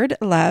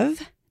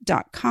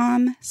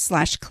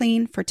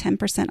thirdlove.com/clean for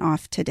 10%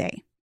 off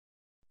today.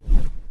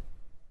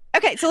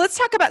 Okay, so let's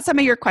talk about some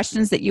of your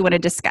questions that you want to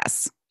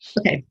discuss.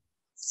 Okay.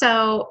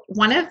 So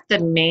one of the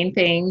main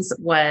things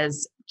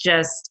was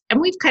just, and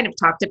we've kind of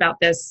talked about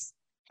this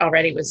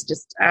already, was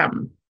just,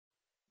 I'm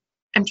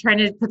trying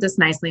to put this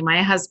nicely.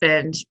 My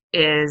husband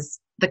is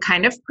the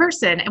kind of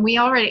person, and we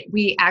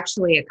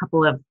actually a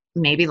couple of,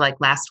 maybe like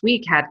last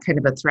week, had kind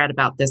of a thread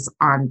about this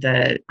on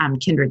the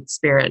Kindred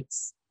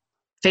Spirits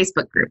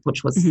Facebook group,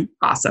 which was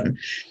awesome.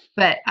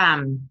 But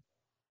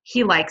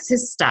he likes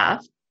his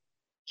stuff.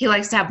 He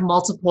likes to have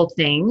multiple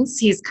things.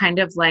 He's kind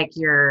of like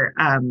your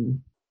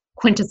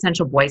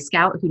quintessential Boy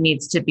Scout who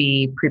needs to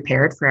be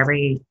prepared for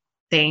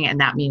everything. And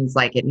that means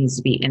like it needs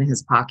to be in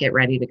his pocket,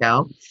 ready to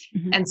go.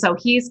 Mm-hmm. And so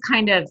he's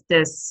kind of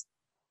this,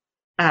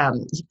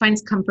 he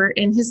finds comfort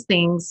in his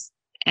things,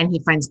 and he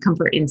finds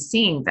comfort in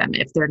seeing them.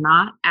 If they're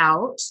not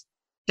out,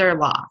 they're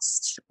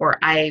lost, or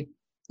I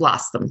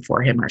lost them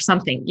for him or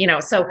something,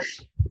 So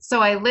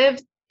I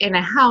live in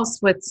a house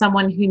with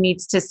someone who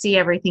needs to see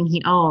everything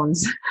he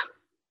owns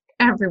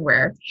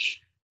everywhere,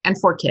 and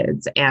 4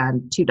 kids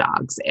and 2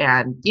 dogs.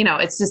 And,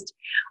 it's just,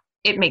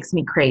 it makes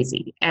me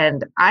crazy.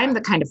 And I'm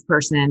the kind of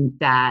person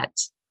that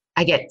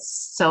I get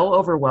so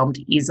overwhelmed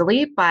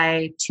easily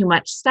by too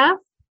much stuff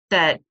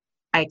that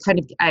I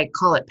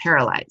call it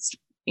paralyzed.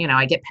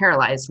 I get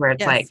paralyzed where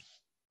it's like,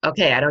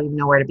 okay, I don't even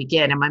know where to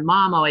begin. And my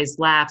mom always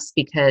laughs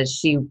because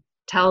she would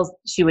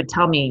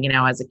tell me,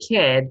 as a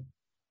kid,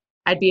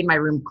 I'd be in my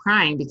room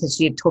crying because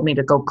she had told me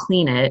to go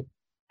clean it.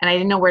 And I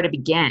didn't know where to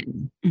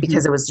begin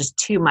because it was just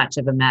too much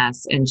of a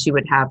mess. And she'd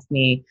have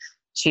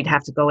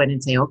to go in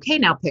and say, okay,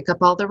 now pick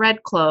up all the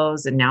red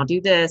clothes and now do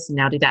this and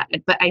now do that.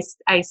 But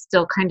I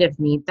still kind of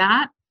need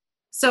that.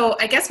 So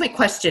I guess my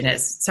question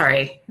is,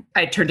 sorry,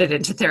 I turned it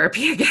into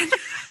therapy again.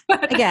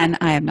 Again,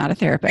 I am not a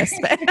therapist,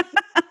 but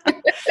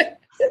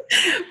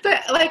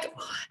but like,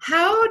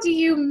 how do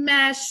you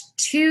mesh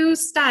 2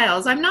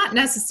 styles? I'm not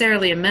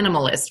necessarily a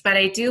minimalist, but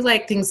I do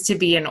like things to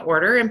be in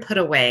order and put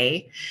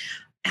away.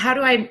 How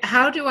do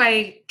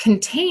I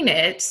contain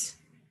it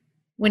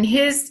when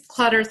his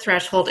clutter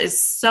threshold is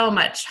so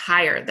much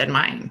higher than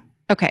mine?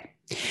 Okay.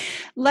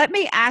 Let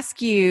me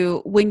ask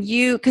you, when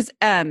you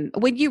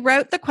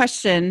wrote the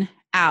question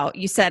out,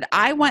 you said,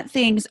 I want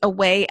things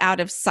away out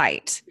of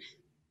sight.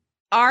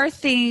 Are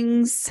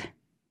things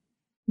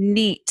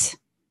neat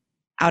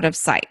out of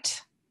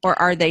sight? or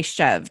are they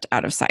shoved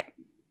out of sight?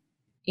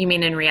 You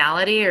mean in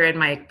reality or in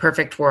my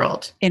perfect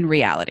world? In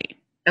reality.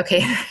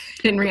 Okay.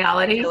 In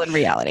reality. In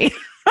reality.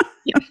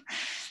 Yeah.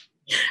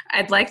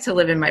 I'd like to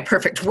live in my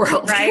perfect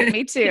world. Right?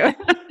 Me too.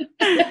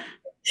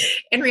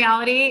 In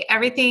reality,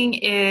 everything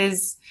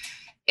is,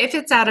 if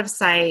it's out of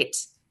sight,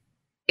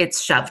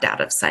 it's shoved out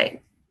of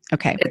sight.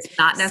 Okay. It's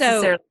not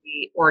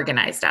necessarily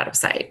organized out of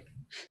sight.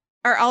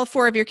 Are all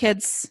 4 of your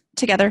kids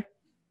together?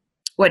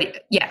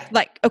 Yeah.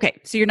 Like, okay.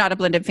 So you're not a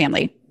blended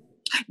family.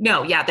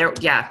 No. Yeah.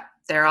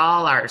 They're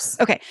all ours.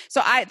 Okay.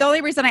 So the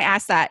only reason I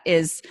ask that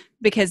is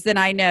because then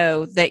I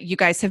know that you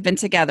guys have been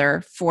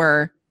together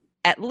for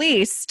at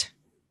least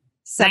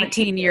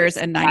 17 years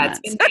and 9 months.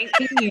 It's been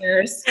 19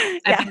 years.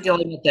 I've been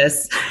dealing with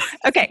this.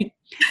 Okay.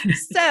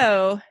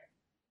 So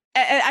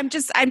I'm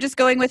just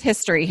going with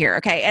history here.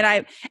 Okay.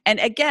 And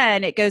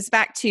again, it goes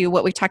back to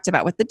what we talked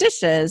about with the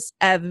dishes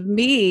of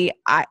me.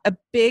 A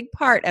big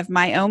part of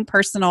my own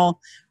personal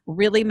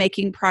really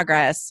making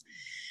progress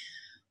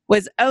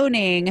was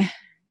owning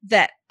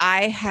that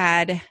I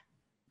had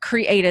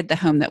created the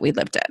home that we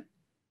lived in.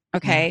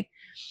 Okay.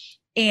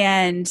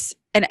 And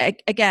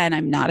again,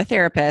 I'm not a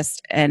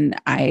therapist and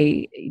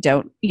I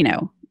don't,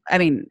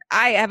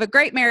 I have a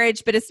great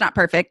marriage, but it's not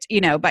perfect,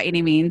 by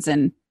any means.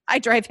 And I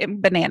drive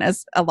him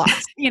bananas a lot,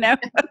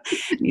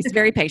 he's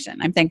very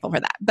patient. I'm thankful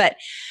for that. But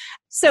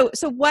so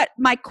what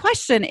my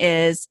question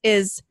is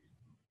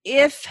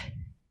if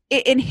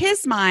in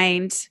his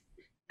mind,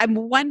 I'm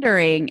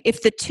wondering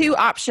if the 2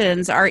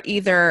 options are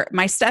either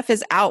my stuff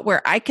is out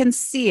where I can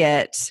see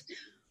it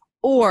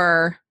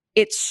or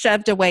it's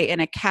shoved away in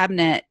a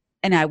cabinet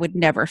and I would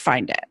never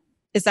find it.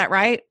 Is that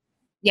right?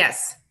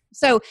 Yes.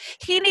 So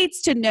he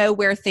needs to know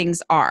where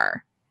things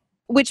are,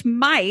 which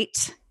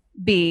might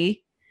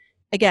be,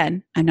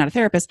 again, I'm not a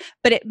therapist,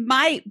 but it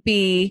might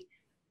be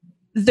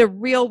the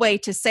real way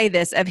to say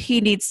this of he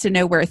needs to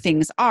know where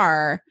things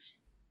are.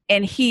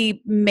 And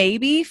he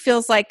maybe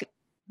feels like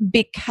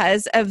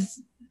because of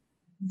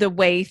the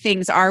way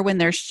things are when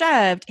they're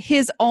shoved,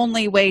 his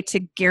only way to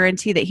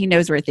guarantee that he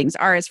knows where things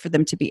are is for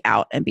them to be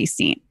out and be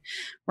seen.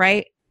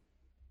 Right?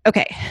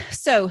 Okay.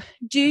 So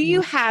do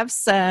you have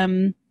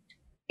some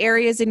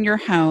areas in your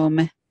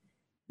home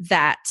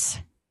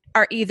that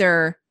are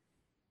either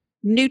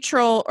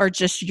neutral or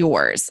just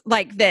yours,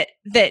 like that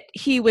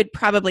he would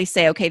probably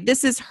say, okay,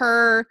 this is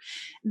her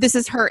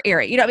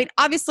area.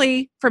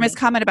 Obviously from his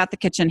comment about the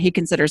kitchen, he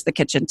considers the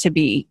kitchen to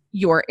be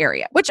your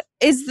area, which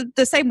is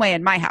the same way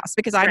in my house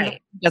because I'm the one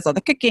who does all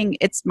the cooking.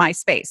 It's my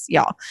space,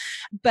 y'all.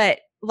 But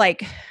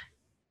like,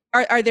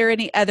 are there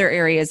any other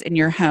areas in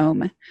your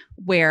home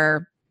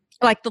where,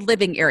 like the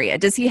living area,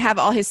 does he have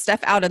all his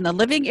stuff out in the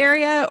living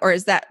area or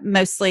is that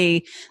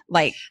mostly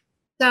like?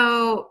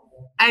 So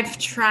I've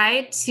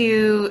tried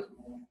to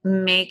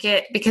make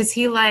it because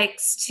he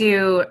likes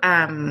to,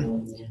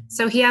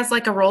 so he has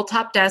like a roll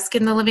top desk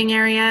in the living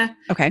area.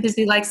 Okay. Because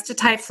he likes to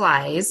tie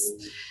flies.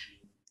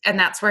 And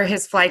that's where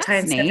his fly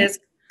tying set is.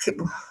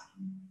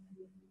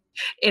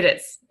 It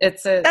is.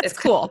 It's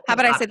cool. How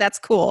about I say that's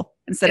cool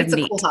instead of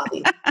neat? It's a cool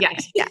hobby. Yeah.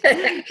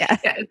 Yeah.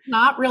 It's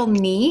not real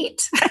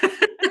neat.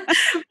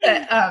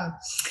 But,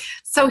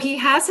 so he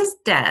has his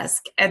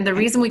desk. And the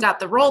reason we got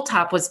the roll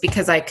top was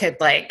because I could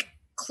like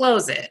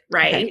close it.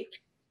 Right. Okay.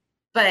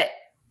 But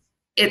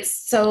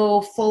it's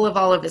so full of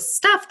all of his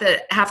stuff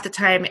that half the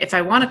time, if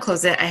I want to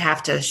close it, I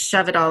have to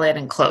shove it all in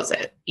and close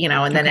it,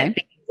 and then it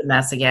becomes a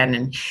mess again.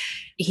 And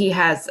he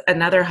has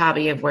another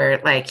hobby of where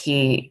like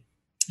he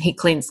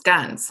cleans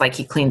guns, like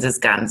he cleans his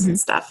guns and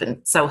stuff.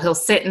 And so he'll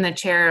sit in the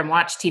chair and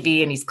watch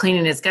TV and he's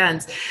cleaning his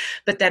guns.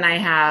 But then I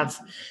have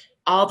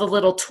all the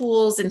little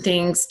tools and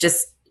things,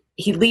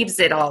 he leaves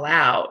it all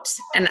out.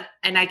 And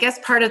I guess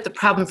part of the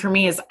problem for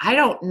me is I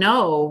don't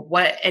know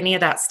what any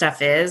of that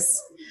stuff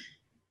is.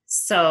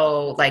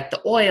 So like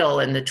the oil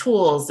and the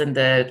tools and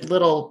the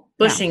little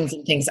bushings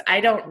and things, I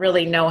don't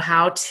really know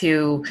how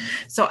to.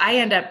 So I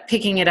end up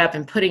picking it up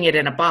and putting it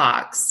in a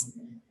box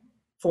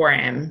for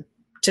him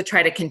to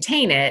try to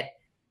contain it.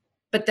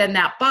 But then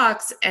that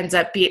box ends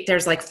up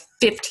there's like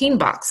 15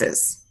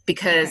 boxes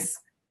because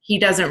he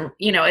doesn't,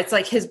 it's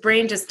like his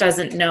brain just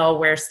doesn't know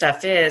where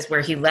stuff is,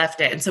 where he left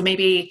it. And so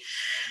maybe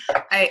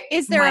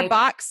is there a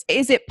box?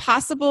 Is it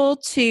possible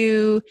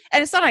to,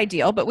 and it's not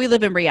ideal, but we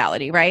live in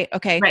reality, right?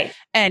 Okay. Right.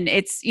 And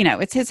it's,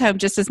 it's his home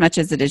just as much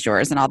as it is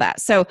yours and all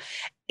that. So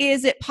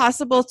is it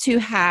possible to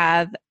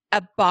have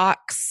a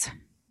box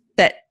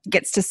that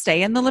gets to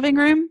stay in the living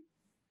room?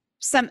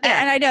 And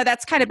I know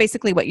that's kind of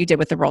basically what you did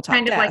with the roll top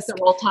desk. Kind of like the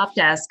roll top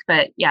desk,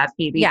 but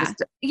maybe. Yeah.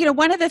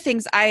 One of the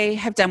things I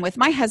have done with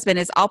my husband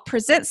is I'll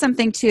present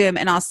something to him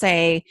and I'll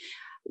say,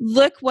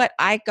 look what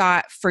I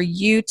got for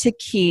you to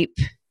keep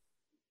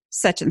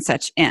such and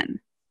such in.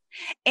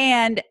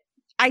 And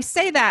I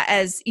say that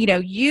as,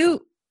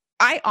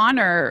 I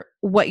honor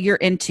what you're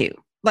into.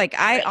 Like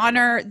I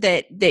honor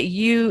that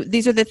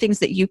these are the things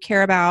that you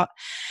care about.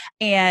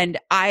 And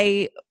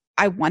I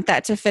want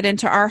that to fit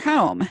into our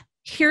home.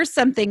 Here's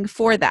something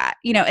for that,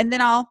 and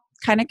then I'll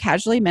kind of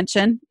casually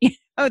mention,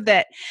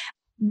 that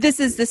this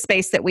is the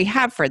space that we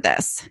have for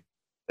this.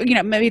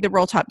 maybe the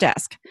roll top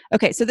desk.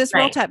 Okay. So this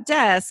roll top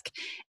desk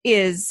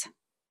is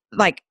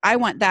like, I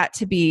want that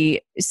to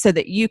be so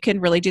that you can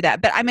really do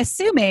that. But I'm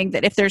assuming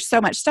that if there's so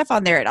much stuff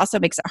on there, it also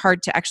makes it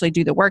hard to actually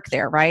do the work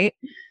there, right?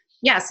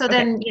 Yeah. So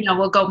then,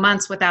 we'll go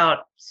months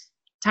without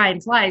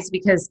time flies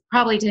because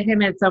probably to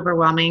him it's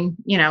overwhelming.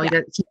 He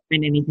doesn't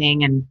find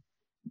anything. And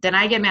then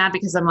I get mad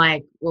because I'm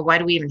like, well, why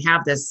do we even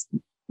have this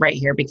right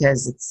here?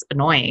 Because it's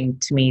annoying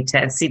to me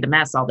to see the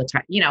mess all the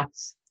time,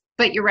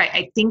 But you're right.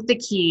 I think the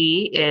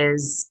key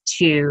is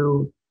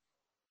to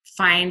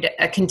find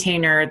a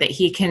container that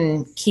he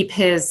can keep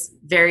his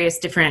various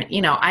different,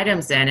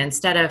 items in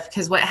instead of,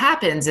 because what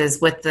happens is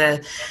with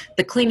the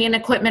cleaning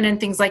equipment and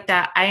things like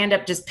that, I end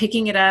up just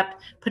picking it up,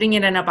 putting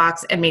it in a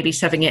box and maybe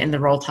shoving it in the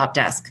roll top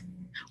desk,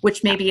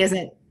 which maybe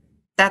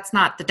that's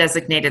not the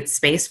designated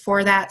space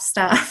for that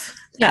stuff.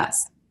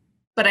 Yes.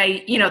 But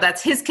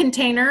that's his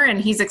container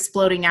and he's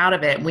exploding out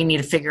of it. We need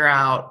to figure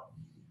out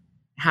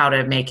how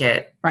to make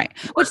it. Right.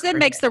 Which then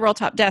makes the roll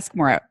top desk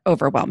more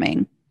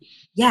overwhelming.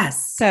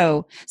 Yes.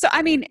 So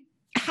I mean,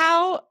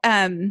 how,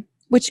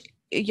 which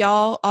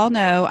y'all all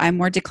know I'm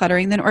more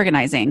decluttering than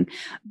organizing,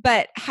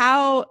 but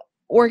how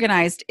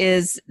organized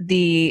is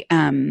the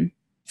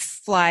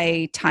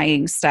fly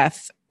tying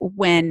stuff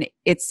when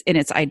it's in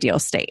its ideal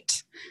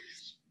state?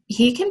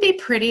 He can be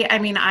pretty,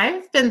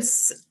 I've been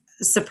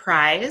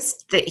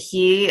surprised that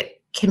he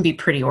can be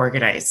pretty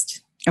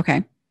organized.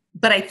 Okay.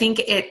 But I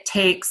think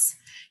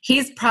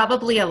he's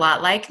probably a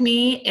lot like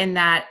me in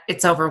that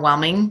it's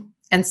overwhelming.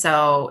 And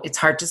so it's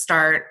hard to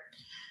start.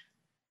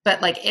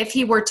 But like if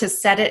he were to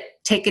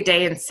take a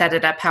day and set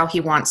it up how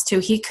he wants to,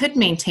 he could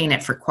maintain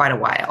it for quite a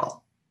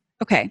while.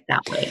 Okay.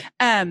 That way.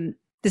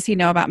 Does he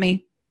know about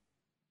me?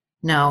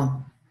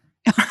 No.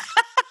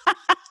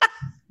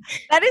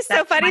 That is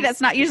so funny.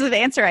 That's not usually the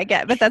answer I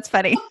get, but that's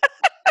funny.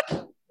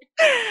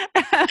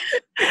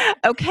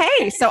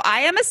 Okay. So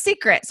I am a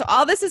secret. So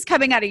all this is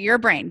coming out of your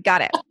brain.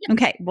 Got it.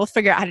 Okay. We'll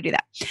figure out how to do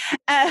that.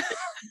 I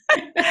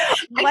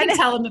can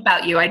tell him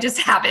about you. I just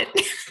haven't.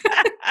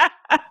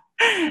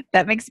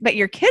 But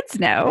your kids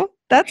know.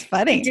 That's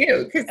funny. They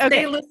do, because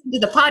they listen to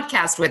the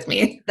podcast with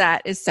me.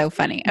 That is so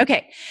funny.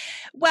 Okay.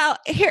 Well,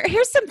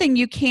 here's something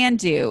you can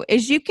do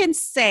is you can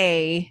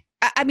say,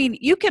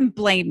 you can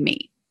blame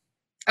me.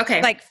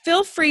 Okay. Like,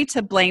 feel free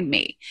to blame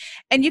me.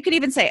 And you could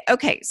even say,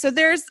 okay, so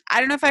I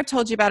don't know if I've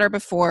told you about her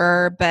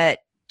before, but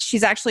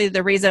she's actually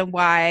the reason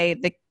why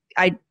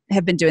I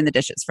have been doing the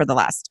dishes for the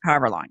last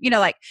however long.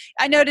 Like,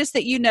 I noticed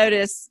that you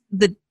notice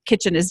the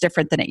kitchen is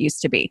different than it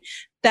used to be.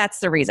 That's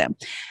the reason.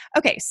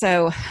 Okay.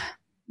 So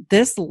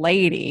this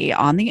lady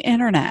on the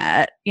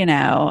internet,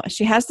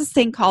 she has this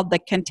thing called the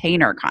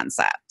container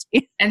concept.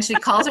 And she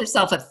calls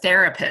herself a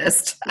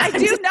therapist. I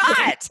do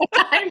not.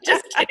 I'm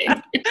just kidding.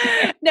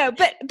 No,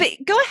 but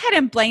go ahead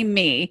and blame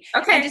me.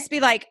 Okay. And just be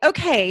like,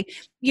 okay,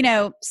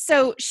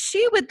 so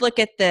she would look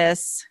at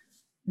this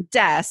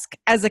desk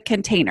as a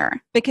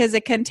container because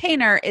a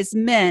container is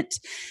meant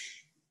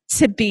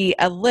to be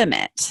a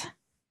limit.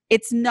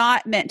 It's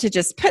not meant to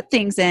just put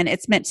things in.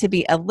 It's meant to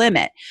be a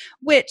limit,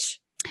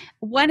 which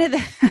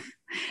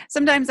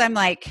sometimes I'm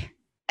like,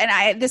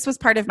 and this was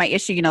part of my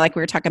issue, like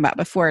we were talking about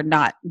before,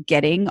 not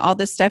getting all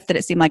this stuff that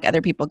it seemed like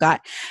other people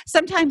got.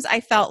 Sometimes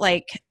I felt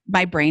like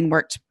my brain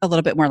worked a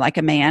little bit more like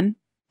a man.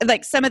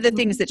 Like some of the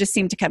things that just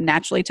seem to come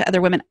naturally to other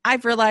women,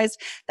 I've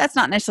realized that's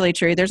not necessarily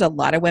true. There's a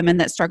lot of women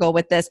that struggle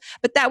with this,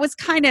 but that was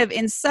kind of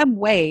in some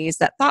ways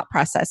that thought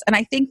process. And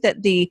I think that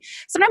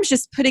sometimes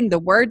just putting the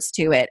words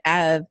to it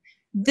of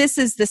this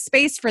is the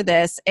space for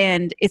this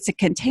and it's a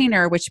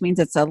container, which means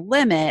it's a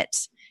limit.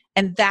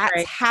 And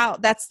that's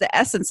that's the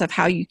essence of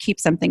how you keep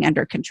something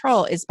under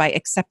control is by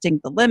accepting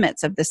the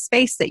limits of the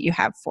space that you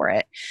have for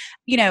it.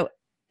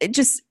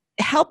 Just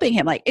helping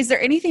him. Like, is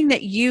there anything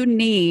that you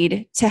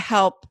need to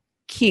help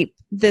keep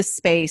this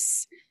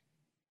space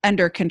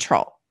under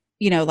control?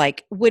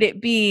 Like, would it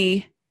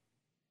be,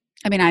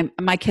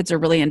 my kids are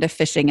really into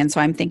fishing. And so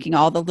I'm thinking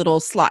all the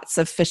little slots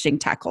of fishing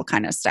tackle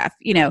kind of stuff,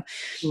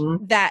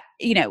 that,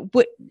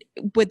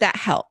 would that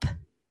help?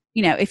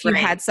 If you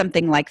had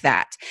something like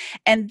that.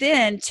 And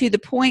then to the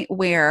point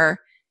where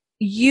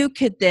you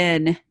could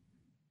then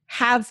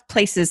have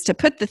places to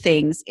put the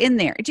things in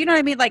there. Do you know what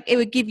I mean? Like, it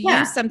would give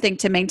you something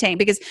to maintain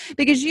because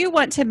you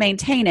want to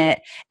maintain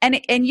it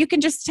and you can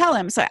just tell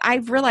him. So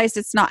I've realized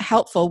it's not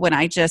helpful when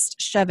I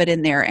just shove it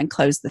in there and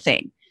close the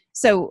thing.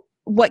 So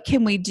what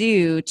can we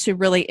do to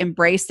really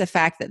embrace the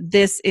fact that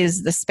this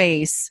is the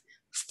space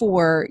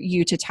for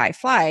you to tie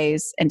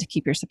flies and to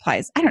keep your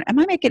supplies? Am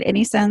I making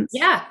any sense?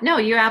 Yeah, no,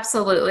 you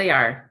absolutely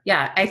are.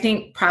 Yeah. I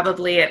think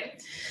probably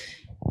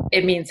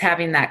it means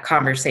having that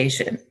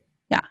conversation.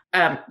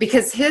 Yeah.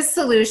 Because his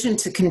solution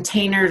to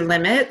container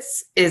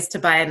limits is to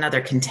buy another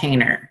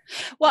container.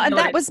 Well, and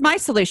that was my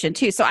solution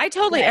too. So I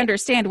totally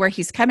understand where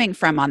he's coming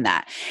from on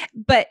that.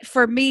 But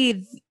for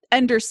me,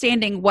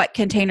 understanding what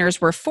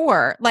containers were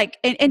for, like,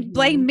 and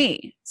blame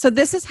me. So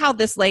this is how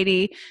this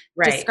lady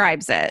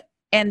describes it.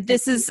 And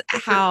this is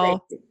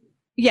how,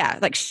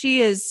 like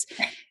she's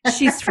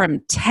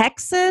from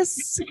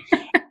Texas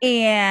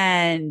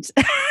and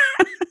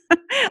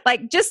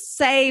Like, just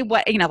say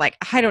what, like,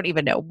 I don't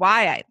even know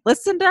why I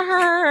listen to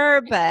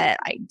her, but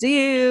I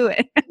do.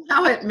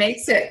 How it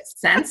makes it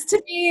sense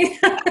to me.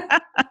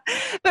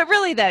 But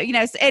really though,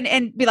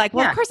 and be like,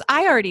 well, of course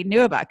I already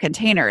knew about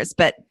containers,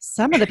 but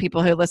some of the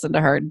people who listened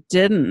to her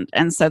didn't.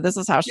 And so this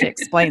is how she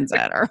explains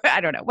it, or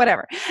I don't know,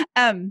 whatever.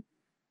 But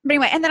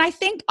anyway, and then I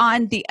think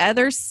on the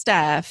other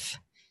stuff,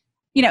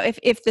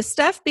 if the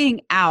stuff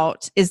being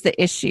out is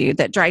the issue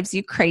that drives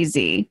you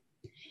crazy,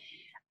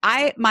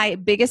 my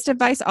biggest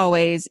advice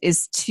always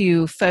is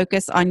to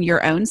focus on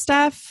your own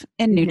stuff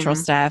and neutral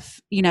stuff,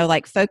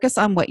 like focus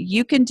on what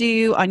you can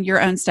do on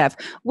your own stuff,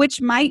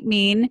 which might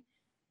mean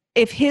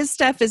if his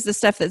stuff is the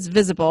stuff that's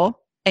visible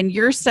and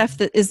your stuff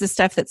that is the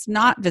stuff that's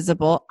not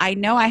visible, I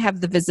know I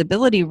have the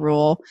visibility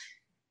rule,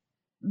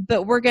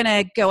 but we're going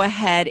to go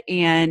ahead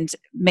and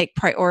make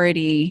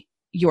priority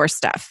your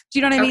stuff. Do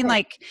you know what I mean?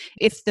 Like,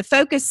 if the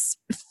focus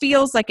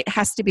feels like it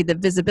has to be the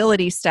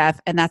visibility stuff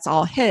and that's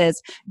all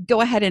his,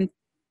 go ahead and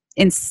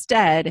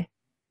instead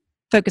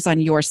focus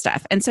on your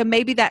stuff. And so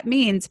maybe that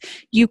means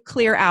you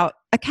clear out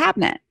a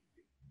cabinet,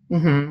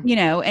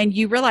 and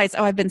you realize,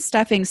 oh, I've been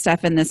stuffing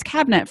stuff in this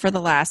cabinet for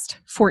the last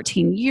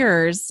 14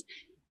 years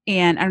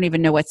and I don't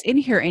even know what's in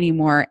here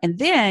anymore. And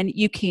then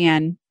you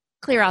can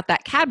clear out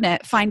that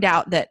cabinet, find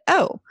out that,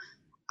 oh,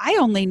 I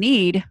only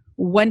need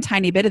one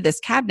tiny bit of this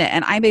cabinet.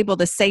 And I'm able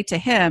to say to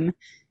him,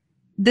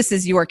 this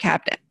is your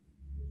cabinet.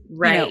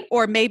 Right.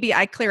 Or maybe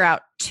I clear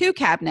out 2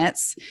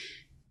 cabinets.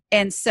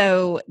 And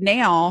so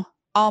now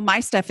all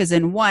my stuff is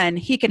in one.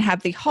 He can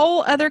have the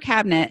whole other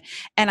cabinet.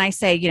 And I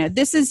say,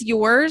 this is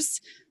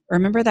yours.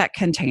 Remember that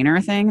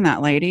container thing,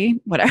 that lady,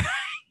 whatever.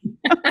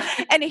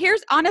 And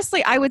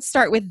honestly, I would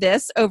start with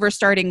this over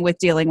starting with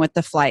dealing with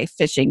the fly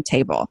fishing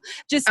table,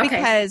 just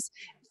because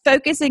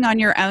focusing on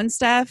your own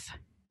stuff,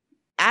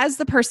 as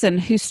the person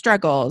who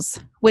struggles,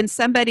 when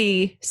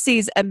somebody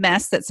sees a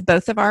mess that's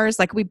both of ours,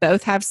 like we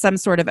both have some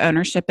sort of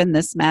ownership in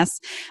this mess,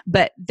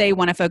 but they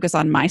want to focus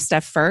on my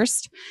stuff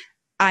first,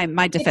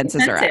 my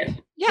defenses are up.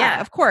 Yeah,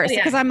 of course.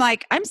 Because I'm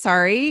like, I'm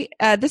sorry,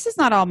 this is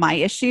not all my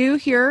issue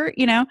here,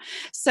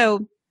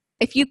 So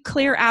if you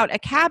clear out a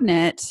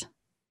cabinet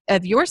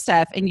of your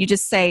stuff and you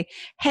just say,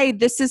 hey,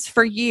 this is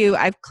for you.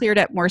 I've cleared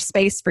up more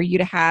space for you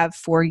to have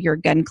for your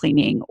gun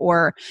cleaning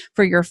or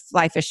for your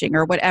fly fishing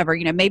or whatever.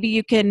 Maybe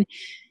you can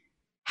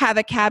have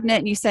a cabinet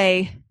and you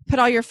say, put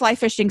all your fly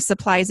fishing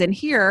supplies in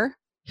here.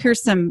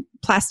 Here's some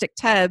plastic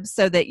tubs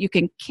so that you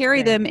can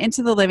carry them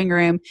into the living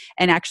room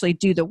and actually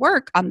do the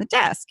work on the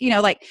desk.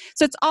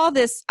 So it's all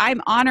this,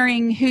 I'm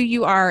honoring who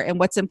you are and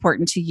what's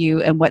important to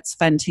you and what's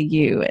fun to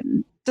you.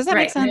 And does that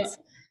make sense?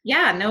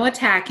 No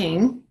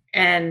attacking.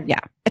 And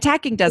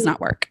attacking does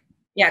not work.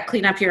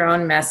 Clean up your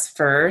own mess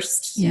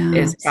first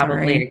is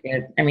probably a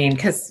good,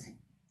 because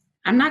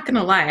I'm not going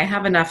to lie, I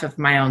have enough of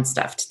my own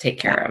stuff to take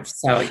care of.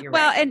 So you're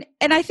right.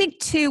 And I think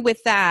too,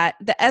 with that,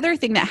 the other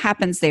thing that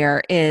happens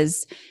there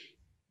is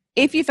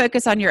if you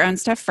focus on your own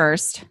stuff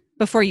first,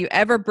 before you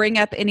ever bring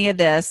up any of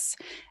this,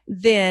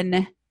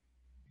 then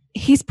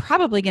he's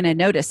probably going to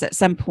notice at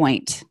some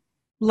point,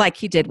 like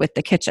he did with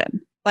the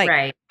kitchen.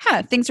 Like,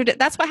 things are,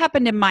 that's what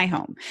happened in my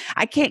home.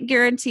 I can't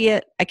guarantee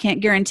it. I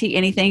can't guarantee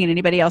anything in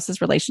anybody else's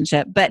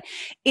relationship, but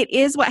it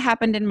is what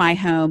happened in my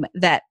home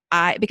that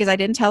because I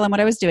didn't tell him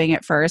what I was doing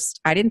at first.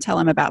 I didn't tell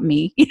him about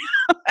me.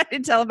 I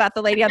didn't tell him about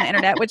the lady on the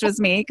internet, which was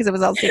me, because it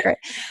was all secret.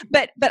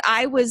 But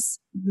I was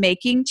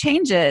making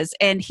changes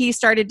and he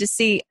started to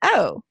see,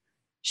 oh,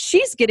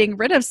 she's getting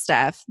rid of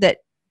stuff that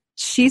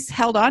she's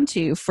held on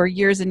to for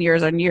years and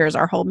years and years,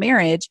 our whole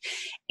marriage.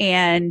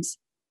 And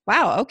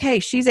wow, okay,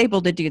 she's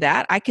able to do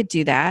that. I could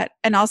do that.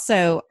 And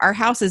also our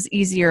house is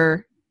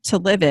easier to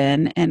live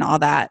in and all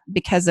that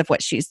because of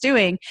what she's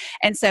doing.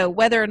 And so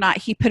whether or not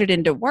he put it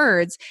into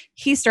words,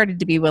 he started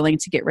to be willing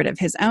to get rid of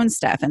his own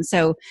stuff. And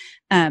so,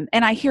 and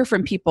I hear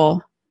from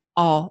people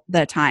all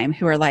the time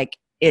who are like,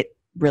 it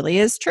really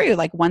is true.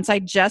 Like once I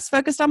just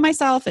focused on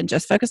myself and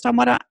just focused on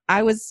what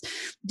I was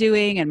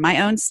doing and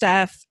my own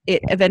stuff,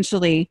 it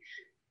eventually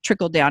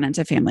trickled down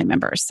into family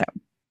members. So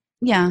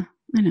yeah,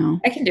 I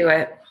know. I can do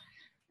it.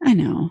 I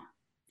know.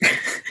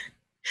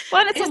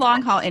 Well, and it's a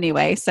long haul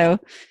anyway. So,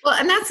 well,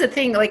 and that's the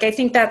thing. Like, I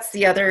think that's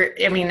the other,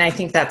 I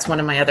think that's one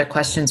of my other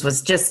questions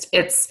was just,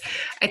 I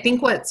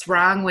think what's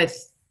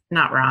what's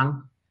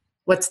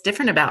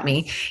different about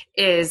me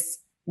is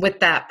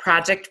with that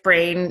project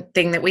brain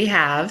thing that we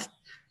have,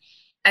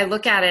 I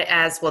look at it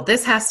as, well,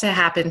 this has to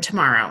happen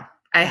tomorrow.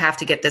 I have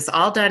to get this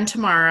all done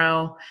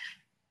tomorrow.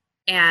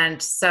 And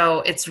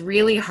so it's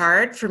really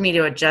hard for me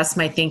to adjust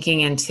my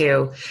thinking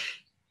into,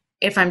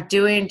 if I'm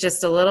doing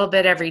just a little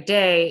bit every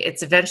day,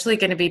 it's eventually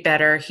going to be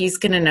better. He's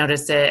going to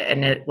notice it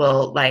and it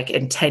will, like,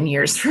 in 10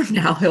 years from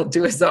now, he'll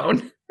do his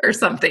own or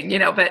something,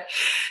 but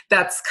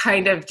that's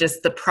kind of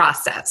just the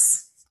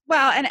process.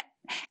 Well, and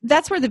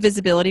that's where the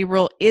visibility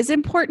rule is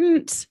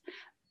important,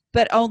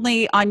 but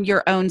only on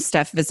your own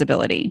stuff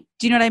visibility.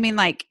 Do you know what I mean?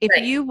 Like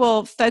if you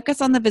will focus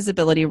on the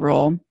visibility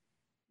rule,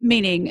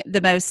 meaning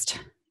the most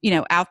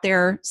out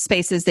there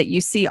spaces that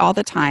you see all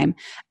the time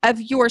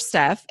of your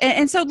stuff.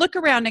 And so look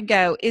around and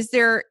go, is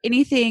there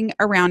anything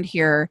around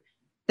here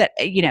that,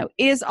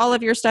 is all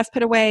of your stuff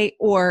put away,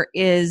 or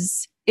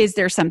is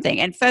there something?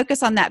 And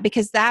focus on that,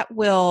 because that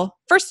will,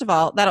 first of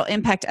all, that'll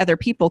impact other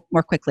people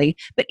more quickly.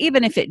 But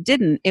even if it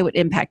didn't, it would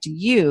impact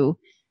you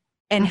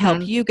and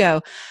help you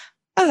go,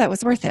 oh, that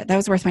was worth it. That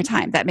was worth my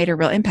time. That made a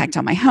real impact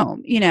on my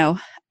home,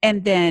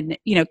 and then,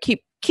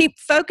 keep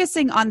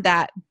focusing on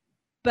that.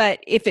 But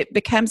if it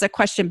becomes a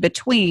question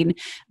between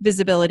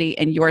visibility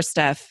and your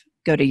stuff,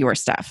 go to your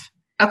stuff.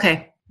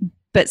 Okay.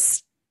 But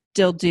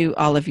still do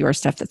all of your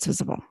stuff that's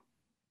visible.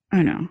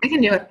 I know. I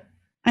can do it.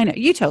 I know.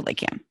 You totally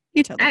can.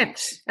 I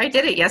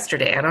did it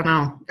yesterday. I don't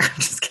know. I'm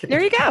just kidding.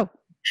 There you go.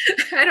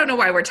 I don't know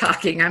why we're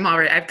talking.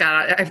 I've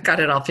got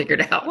it all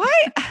figured out.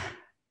 Why?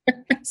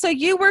 So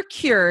you were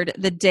cured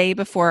the day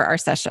before our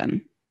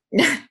session.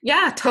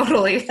 Yeah,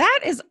 totally. That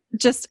is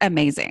just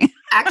amazing.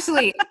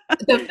 Actually,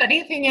 the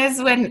funny thing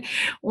is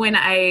when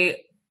I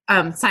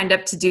signed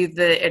up to do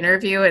the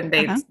interview and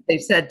they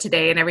said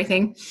today and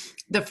everything,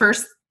 the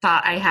first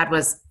thought I had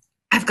was,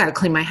 I've got to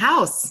clean my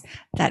house.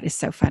 That is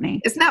so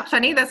funny. Isn't that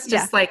funny? That's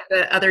just like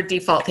the other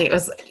default thing. It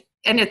was,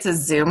 and it's a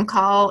Zoom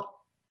call.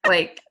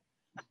 Like,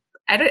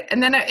 and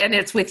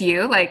it's with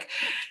you. Like,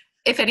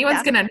 if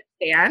anyone's going to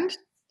understand,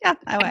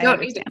 I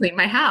don't need to clean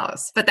my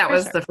house. But that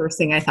was the first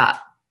thing I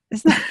thought.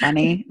 Isn't that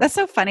funny? That's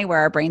so funny where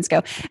our brains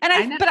go.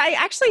 And but I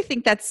actually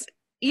think that's,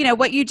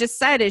 what you just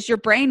said is your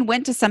brain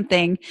went to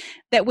something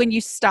that when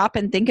you stop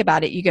and think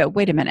about it, you go,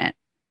 wait a minute,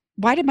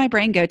 why did my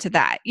brain go to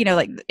that?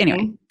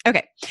 Anyway.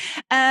 Okay.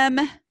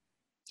 Well,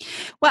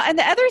 and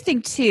the other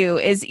thing too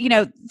is,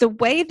 the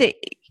way that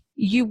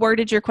you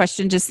worded your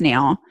question just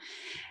now,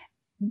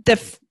 the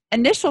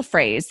initial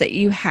phrase that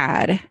you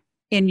had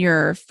in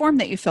your form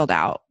that you filled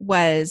out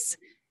was,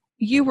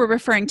 you were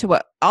referring to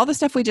what all the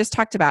stuff we just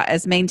talked about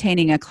as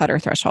maintaining a clutter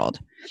threshold.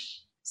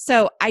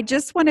 So I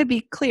just want to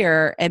be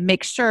clear and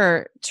make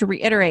sure to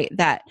reiterate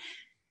that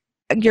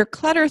your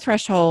clutter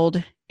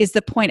threshold is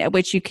the point at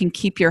which you can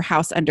keep your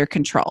house under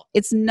control.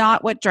 It's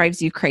not what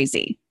drives you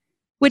crazy,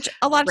 which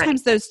a lot of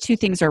times those two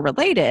things are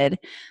related,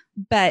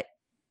 but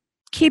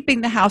keeping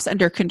the house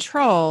under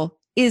control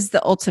is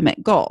the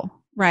ultimate goal,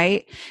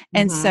 right?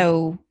 And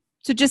so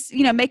just,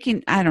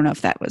 making, I don't know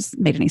if that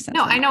made any sense.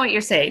 No, I know what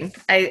you're saying.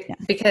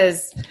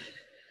 Because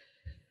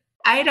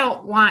I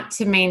don't want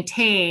to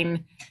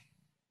maintain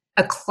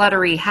a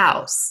cluttery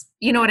house.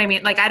 You know what I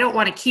mean? Like, I don't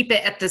want to keep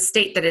it at the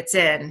state that it's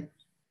in.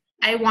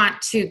 I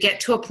want to get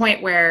to a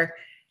point where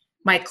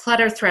my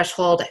clutter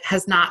threshold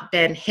has not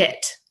been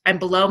hit. I'm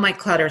below my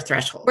clutter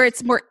threshold. Where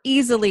it's more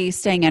easily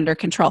staying under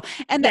control.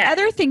 And the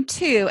other thing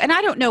too, and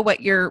I don't know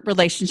what your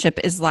relationship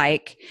is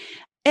like,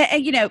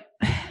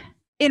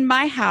 in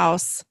my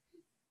house,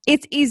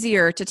 it's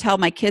easier to tell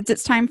my kids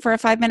it's time for a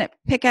 5-minute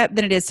pickup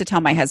than it is to tell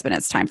my husband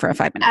it's time for a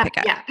 5-minute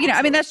pickup.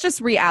 Yeah, that's just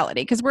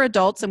reality, because we're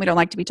adults and we don't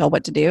like to be told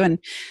what to do. And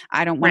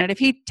I don't want it if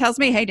he tells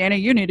me, hey, Dana,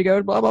 you need to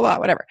go, blah, blah, blah,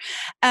 whatever.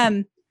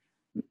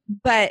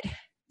 But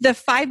the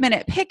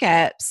 5-minute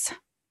pickups,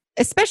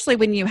 especially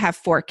when you have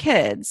 4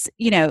 kids,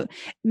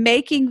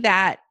 making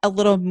that a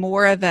little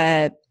more of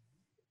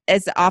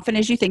as often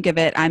as you think of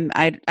it.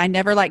 I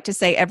never like to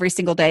say every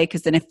single day,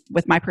 because then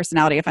with my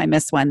personality, if I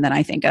miss one, then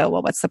I think, oh,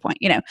 well, what's the point?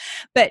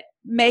 But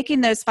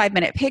making those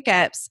 5-minute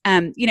pickups,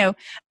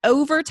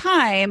 over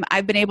time,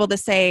 I've been able to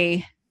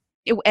say,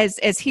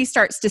 as he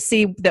starts to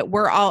see that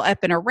we're all up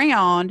and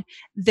around,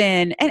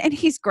 then, and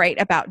he's great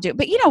about doing,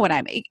 but you know what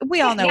I mean? We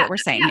all know what we're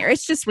saying here.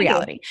 It's just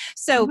reality.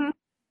 So,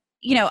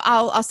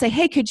 I'll say,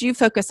 hey, could you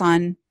focus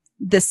on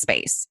this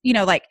space?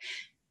 Like,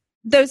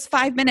 those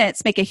 5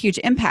 minutes make a huge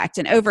impact.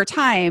 And over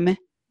time,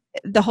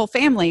 the whole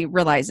family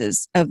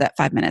realizes, oh, that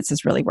 5 minutes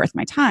is really worth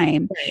my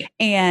time. Right.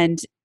 And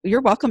you're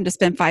welcome to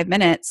spend 5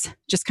 minutes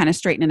just kind of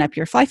straightening up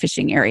your fly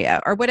fishing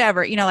area or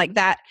whatever, like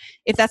that.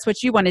 If that's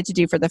what you wanted to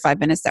do for the 5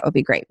 minutes, that would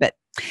be great. But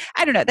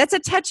I don't know. That's a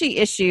touchy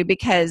issue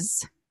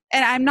because,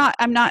 and I'm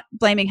not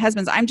blaming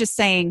husbands. I'm just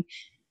saying,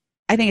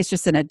 I think it's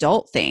just an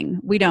adult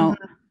thing. We don't,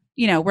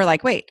 we're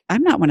like, wait,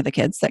 I'm not one of the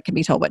kids that can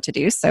be told what to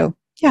do. So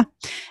yeah.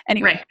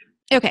 Anyway. Right.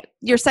 Okay.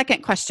 Your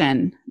second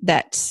question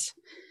that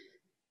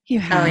you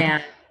have. Oh,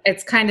 yeah.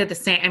 It's kind of the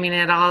same. I mean,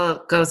 it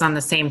all goes on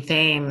the same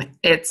theme.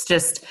 It's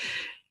just,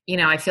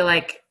 I feel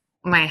like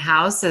my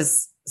house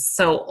is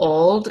so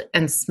old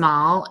and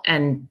small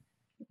and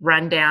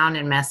run down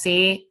and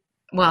messy.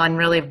 Well, and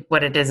really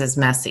what it is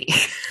messy.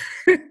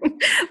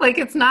 Like,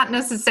 it's not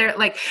necessarily,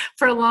 like,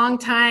 for a long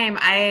time,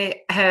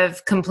 I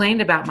have complained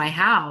about my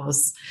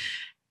house.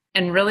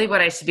 And really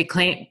what I should be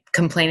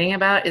complaining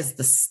about is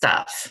the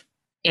stuff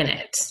in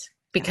it.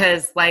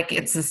 Because, like,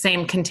 it's the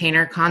same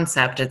container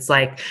concept. It's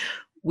like,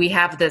 we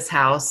have this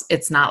house.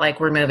 It's not like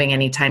we're moving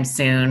anytime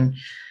soon.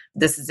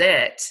 This is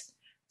it.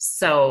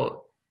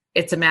 So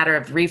it's a matter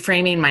of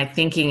reframing my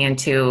thinking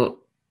into,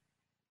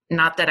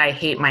 not that I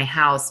hate my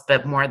house,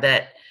 but more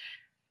that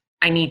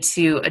I need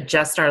to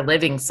adjust our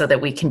living so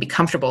that we can be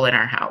comfortable in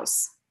our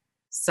house.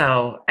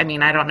 So, I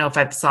mean, I don't know if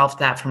I've solved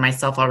that for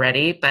myself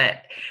already,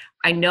 but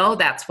I know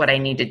that's what I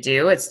need to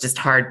do. It's just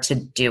hard to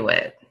do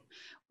it.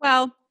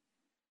 Well,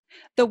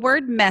 the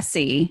word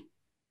messy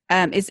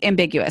is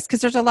ambiguous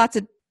because there's a lots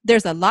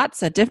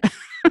of different,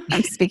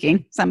 I'm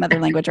speaking some other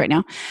language right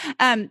now.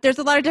 There's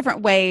a lot of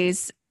different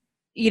ways,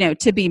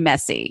 to be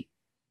messy,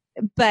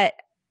 but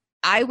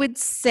I would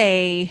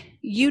say,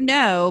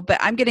 but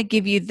I'm going to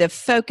give you the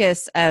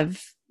focus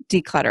of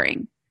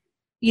decluttering,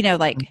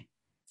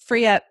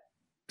 free up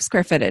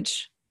square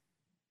footage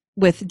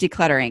with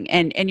decluttering.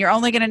 And you're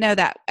only going to know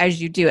that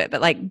as you do it,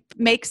 but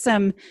make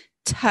some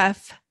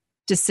tough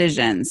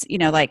decisions,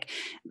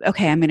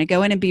 okay, I'm going to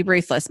go in and be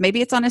ruthless.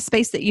 Maybe it's on a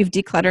space that you've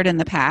decluttered in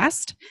the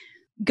past.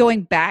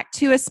 Going back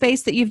to a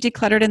space that you've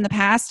decluttered in the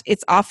past,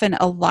 it's often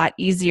a lot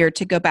easier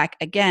to go back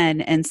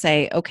again and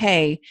say,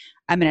 okay,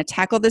 I'm going to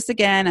tackle this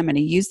again. I'm going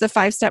to use the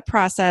 5-step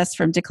process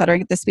from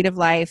decluttering at the speed of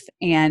life.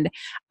 And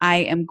I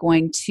am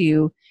going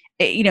to,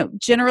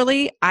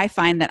 generally I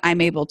find that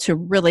I'm able to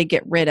really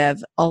get rid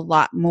of a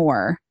lot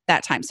more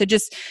that time. So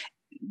just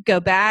go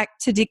back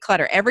to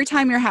declutter. Every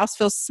time your house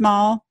feels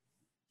small,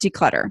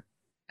 declutter.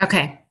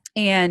 Okay.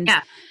 And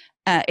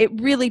it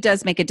really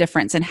does make a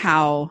difference in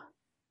how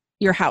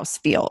your house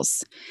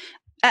feels.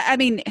 I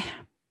mean,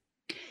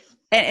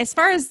 as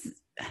far as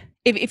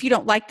if you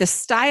don't like the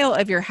style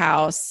of your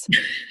house,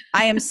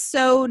 I am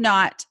so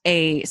not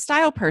a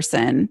style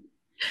person,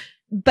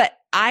 but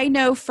I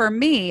know for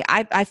me,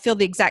 I feel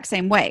the exact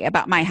same way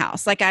about my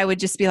house. I would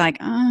just be like,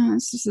 oh,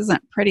 this just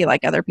isn't pretty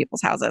like other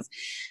people's houses,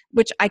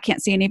 which I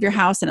can't see any of your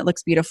house and it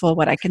looks beautiful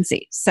what I can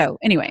see. So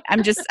anyway,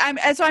 I'm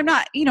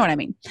not, you know what I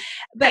mean?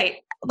 But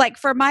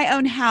for my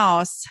own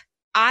house,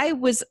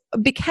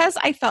 because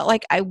I felt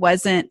like I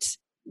wasn't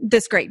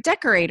this great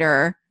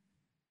decorator,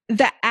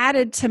 that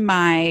added to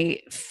my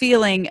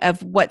feeling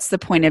of what's the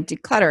point of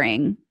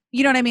decluttering.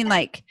 You know what I mean?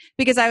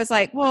 Because I was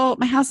like, well,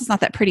 my house is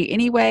not that pretty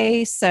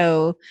anyway.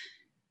 So,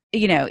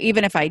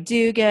 even if I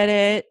do get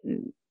it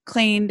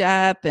cleaned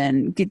up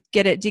and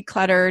get it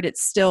decluttered,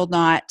 it's still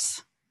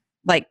not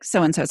like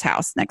so-and-so's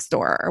house next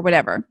door or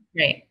whatever.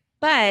 Right.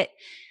 But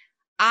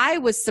I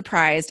was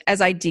surprised as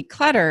I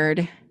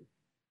decluttered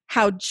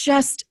how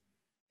just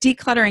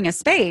decluttering a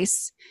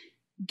space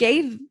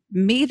gave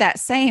me that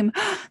same,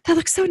 that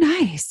looks so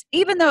nice,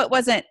 even though it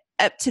wasn't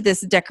up to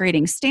this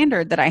decorating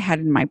standard that I had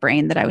in my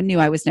brain that I knew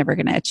I was never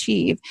going to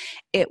achieve.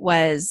 It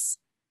was,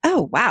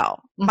 oh,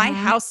 wow, my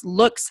house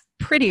looks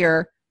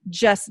prettier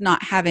just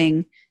not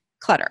having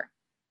clutter,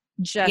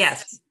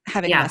 just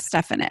having less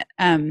stuff in it.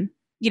 An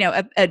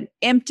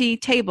empty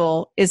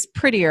table is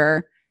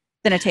prettier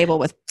than a table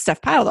with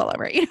stuff piled all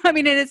over it. I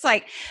mean, and it's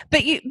but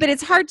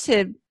it's hard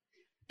to,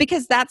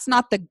 because that's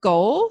not the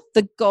goal.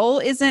 The goal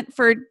isn't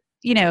for,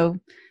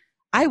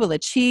 I will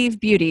achieve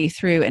beauty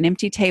through an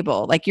empty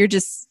table.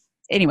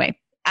 Anyway,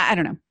 I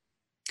don't know.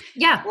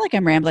 Yeah. I feel like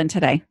I'm rambling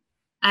today.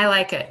 I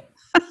like it.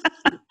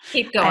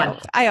 Keep going.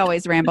 I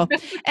always ramble.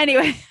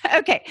 Anyway,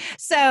 okay.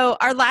 So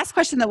our last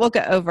question that we'll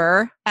go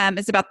over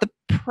is about the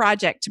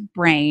project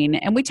brain.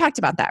 And we talked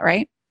about that,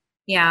 right?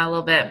 Yeah, a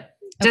little bit.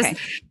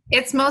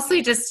 It's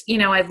mostly just,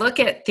 I look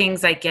at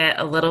things, I get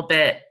a little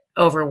bit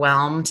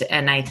overwhelmed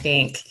and I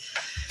think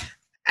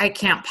I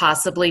can't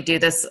possibly do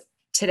this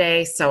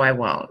today, so I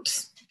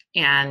won't.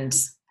 And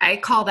I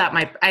call that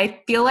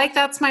I feel like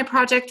that's my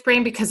project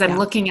brain because I'm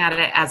looking at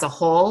it as a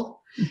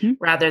whole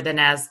rather than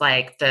as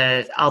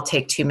I'll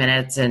take 2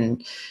 minutes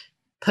and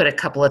put a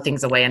couple of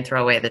things away and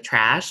throw away the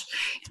trash.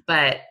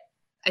 But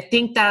I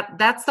think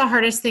that's the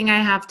hardest thing I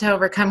have to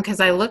overcome because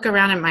I look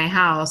around at my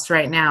house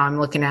right now, I'm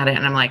looking at it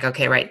and I'm like,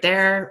 okay, right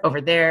there,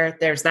 over there,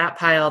 there's that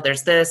pile,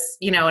 there's this,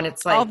 and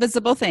it's all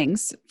visible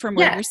things from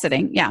where you're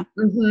sitting. Yeah.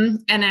 Mm-hmm.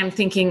 And I'm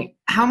thinking,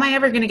 how am I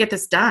ever going to get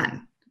this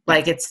done?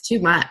 It's too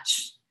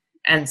much.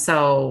 And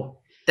so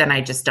then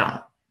I just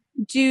don't.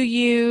 Do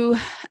you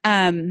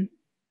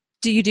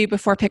do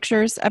before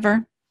pictures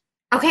ever?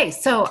 Okay.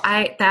 So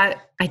I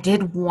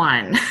did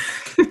one.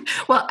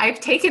 Well, I've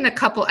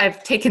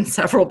taken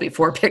several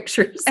before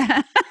pictures.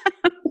 I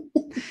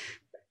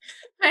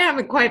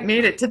haven't quite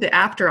made it to the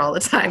after all the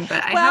time,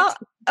 but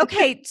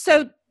okay.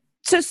 So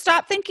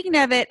stop thinking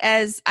of it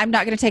as I'm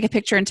not going to take a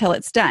picture until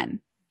it's done.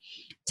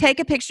 Take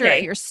a picture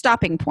at your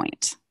stopping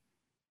point.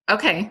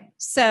 Okay.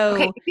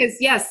 So, because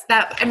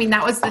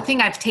that was the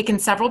thing. I've taken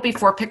several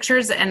before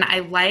pictures and I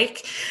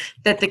like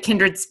that the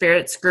Kindred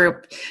Spirits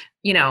group,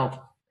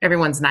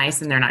 everyone's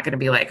nice and they're not going to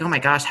be like, oh my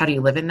gosh, how do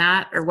you live in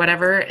that or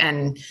whatever.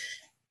 And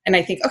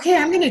I think, okay,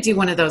 I'm going to do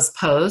one of those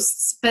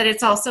posts, but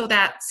it's also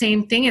that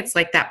same thing. It's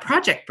like that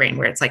project brain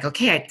where it's like,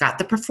 okay, I got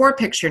the before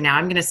picture. Now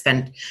I'm going to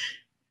spend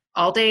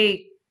all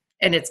day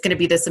and it's going to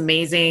be this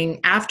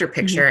amazing after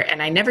picture.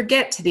 And I never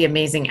get to the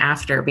amazing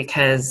after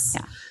because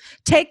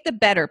take the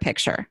better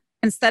picture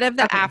instead of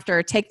the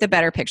after, take the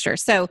better picture.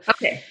 So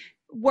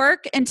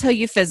work until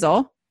you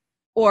fizzle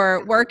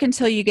or work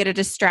until you get a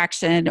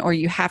distraction or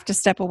you have to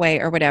step away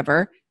or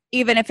whatever,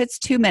 even if it's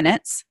 2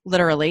 minutes,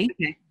 literally.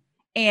 Okay.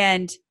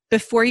 And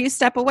before you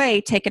step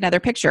away, take another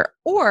picture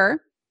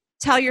or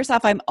tell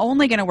yourself, I'm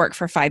only going to work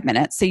for 5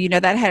 minutes. So you know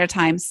that ahead of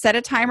time, set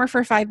a timer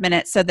for 5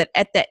 minutes so that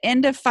at the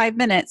end of 5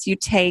 minutes, you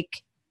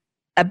take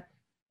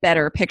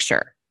better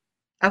picture.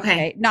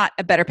 Okay. Not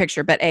a better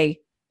picture, but a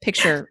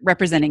picture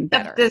representing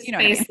better. The You know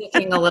what I space mean?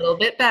 looking a little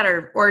bit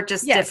better or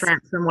just Yes.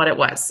 different from what it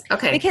was.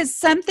 Okay. Because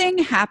something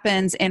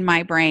happens in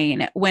my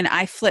brain when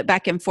I flip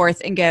back and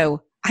forth and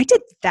go, I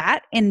did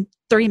that in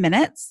 3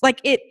 minutes.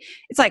 Like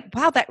it's like,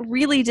 wow, that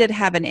really did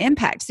have an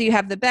impact. So you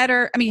have the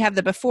better, you have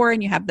the before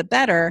and you have the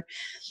better.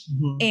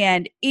 Mm-hmm.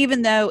 And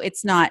even though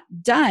it's not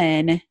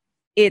done,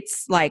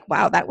 it's like,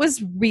 wow, that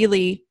was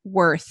really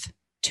worth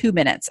 2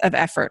 minutes of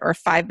effort or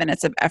 5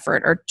 minutes of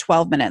effort or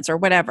 12 minutes or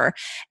whatever.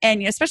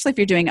 And especially if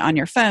you're doing it on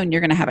your phone,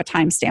 you're going to have a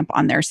timestamp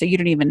on there. So you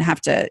don't even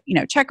have to,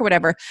 check or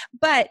whatever.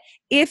 But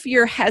if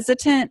you're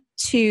hesitant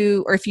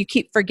to, or if you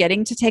keep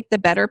forgetting to take the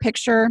better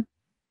picture,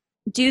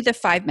 do the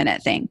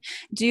 5-minute thing.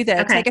 Take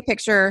a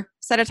picture,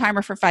 set a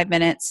timer for 5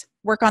 minutes,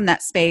 work on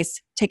that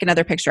space, take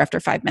another picture after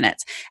 5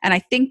 minutes. And I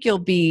think you'll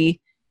be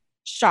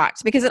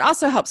shocked because it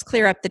also helps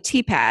clear up the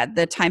TPAD,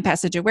 the time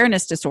passage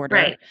awareness disorder,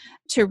 Right.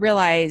 to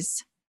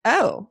realize,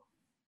 oh,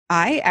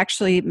 I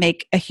actually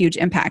make a huge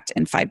impact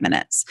in 5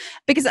 minutes.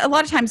 Because a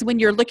lot of times when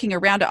you're looking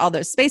around at all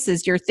those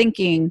spaces, you're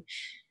thinking,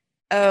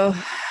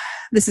 oh,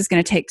 this is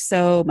going to take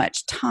so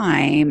much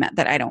time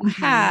that I don't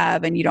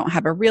have, and you don't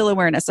have a real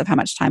awareness of how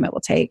much time it will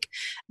take.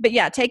 But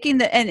yeah,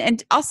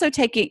 and also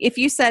taking, if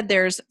you said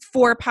there's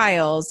 4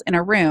 piles in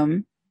a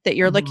room that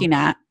you're looking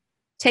at,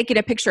 taking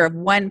a picture of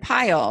one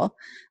pile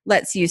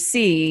lets you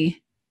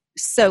see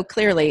so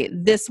clearly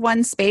this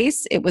one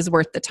space, it was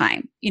worth the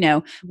time,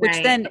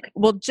 which then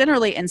will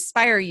generally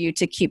inspire you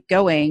to keep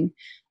going,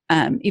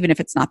 even if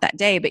it's not that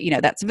day, but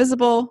that's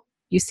visible.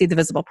 You see the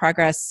visible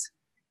progress.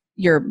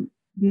 You're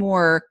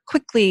more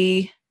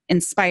quickly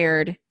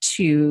inspired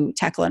to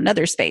tackle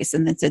another space,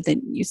 and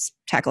then you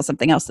tackle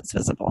something else that's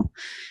visible.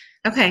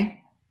 Okay.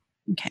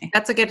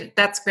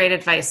 That's great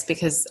advice,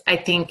 because I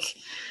think,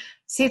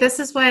 this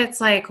is why it's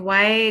like,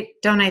 why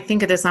don't I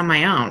think of this on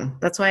my own?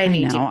 That's why I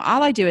need you.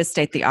 All I do is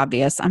state the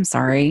obvious. I'm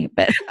sorry,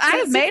 but I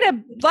have made a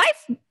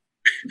life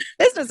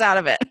business out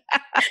of it.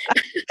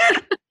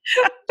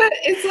 But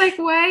it's like,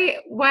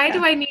 why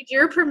do I need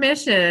your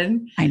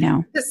permission? I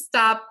know. To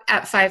stop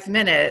at 5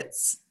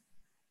 minutes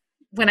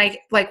when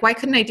why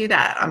couldn't I do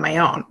that on my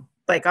own?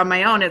 Like on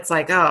my own, it's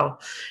like, oh,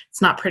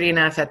 it's not pretty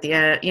enough at the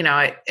end.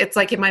 It's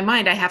like in my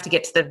mind, I have to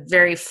get to the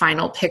very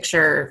final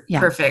picture,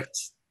 perfect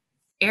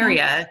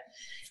area.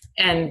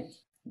 And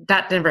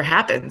that never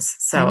happens.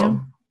 So,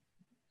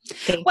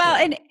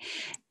 and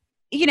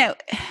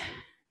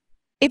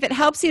if it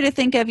helps you to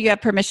think of you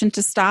have permission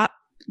to stop,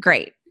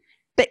 great.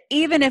 But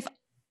even if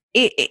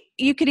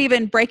you could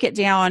even break it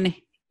down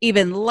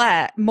even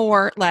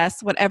more,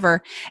 less,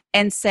 whatever,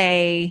 and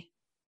say,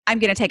 I'm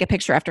going to take a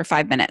picture after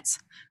 5 minutes.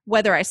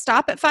 Whether I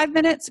stop at 5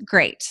 minutes,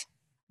 great.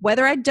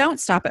 Whether I don't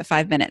stop at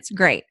 5 minutes,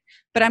 great.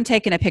 But I'm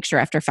taking a picture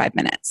after 5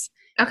 minutes.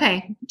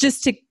 Okay.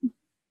 Just to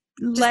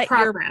let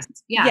progress.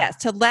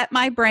 To let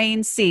my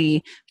brain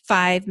see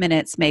 5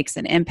 minutes makes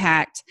an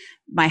impact.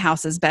 My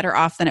house is better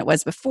off than it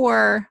was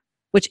before,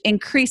 which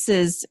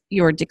increases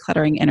your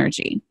decluttering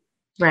energy.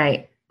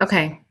 Right.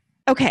 Okay.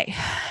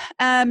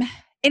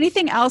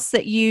 Anything else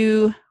that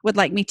you would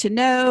like me to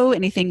know?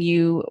 Anything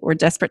you were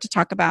desperate to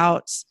talk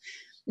about?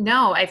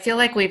 No, I feel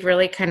like we've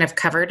really kind of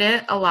covered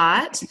it a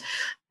lot.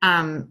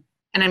 And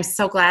I'm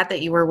so glad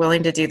that you were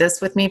willing to do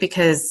this with me,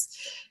 because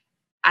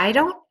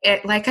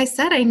like I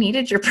said, I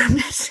needed your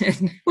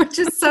permission, which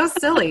is so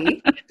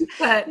silly.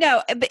 But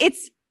no,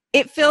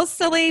 it feels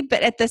silly,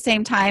 but at the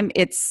same time,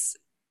 it's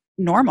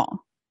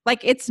normal.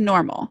 Like, it's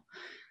normal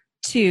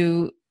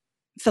to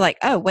feel like,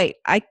 oh, wait,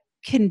 I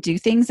can do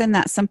things in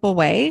that simple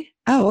way.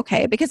 Oh,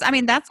 okay. Because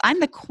I'm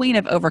the queen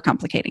of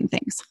overcomplicating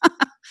things.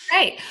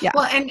 Right. Yeah.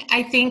 Well, and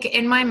I think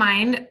in my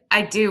mind,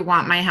 I do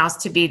want my house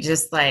to be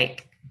just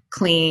like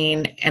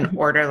clean and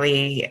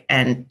orderly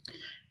and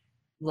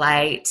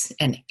light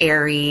and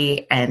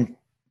airy and,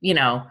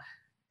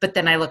 but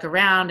then I look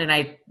around and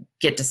I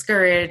get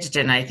discouraged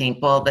and I think,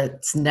 well,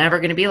 that's never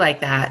going to be like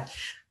that.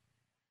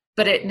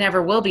 But it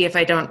never will be if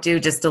I don't do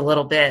just a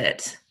little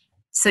bit.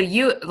 So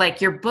you, like,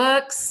 your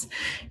books,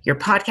 your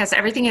podcast,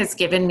 everything has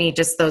given me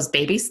just those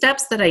baby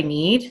steps that I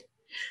need,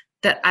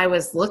 that I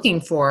was looking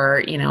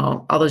for,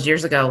 all those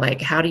years ago.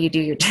 Like, how do you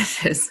do your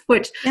dishes?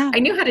 Which I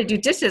knew how to do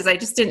dishes. I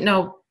just didn't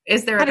know,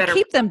 is there how a better to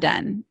keep them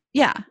done?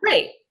 Yeah.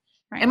 Right.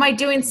 Am I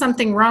doing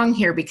something wrong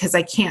here because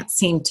I can't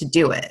seem to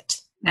do it?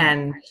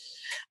 And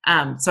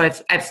so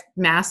I've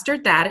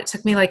mastered that. It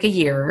took me like a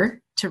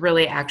year to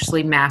really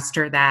actually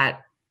master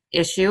that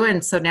issue.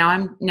 And so now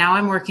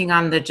I'm working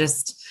on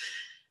just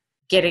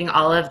getting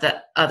all of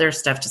the other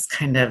stuff just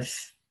kind of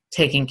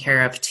taken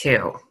care of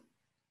too.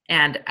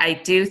 And I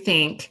do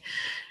think,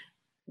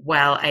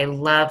 I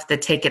love the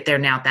take it there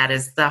now. That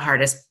is the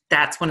hardest.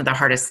 That's one of the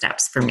hardest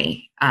steps for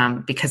me,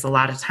 because a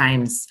lot of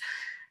times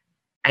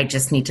I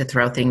just need to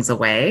throw things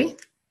away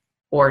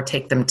or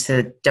take them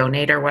to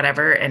donate or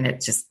whatever. And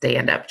they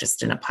end up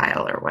just in a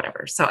pile or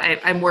whatever. So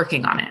I'm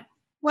working on it.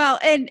 Well,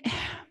 and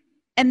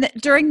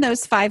during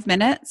those 5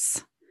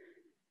 minutes,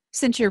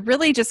 since you're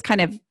really just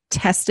kind of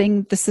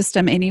testing the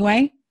system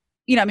anyway,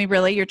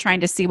 really, you're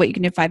trying to see what you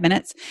can do in 5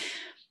 minutes.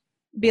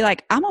 be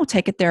like, I'm going to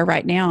take it there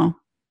right now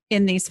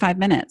in these 5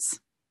 minutes.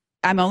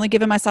 I'm only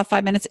giving myself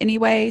 5 minutes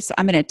anyway. So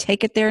I'm going to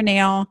take it there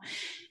now.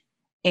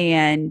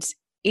 And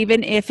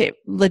even if it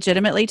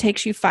legitimately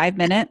takes you 5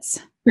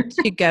 minutes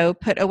to go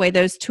put away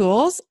those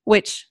tools,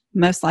 which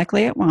most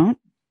likely it won't.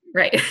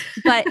 Right.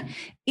 But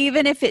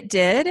even if it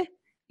did,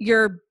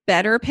 your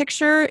better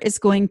picture is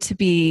going to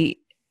be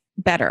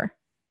better.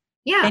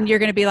 Yeah. And you're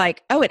going to be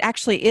like, oh, it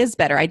actually is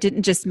better. I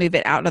didn't just move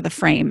it out of the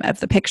frame of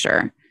the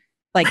picture.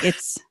 Like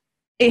it's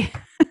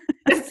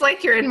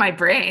like you're in my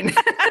brain.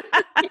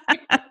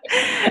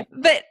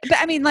 but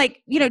I mean,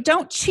 like,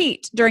 don't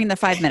cheat during the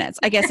 5 minutes,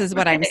 I guess is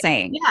what I'm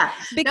saying. Yeah.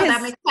 Because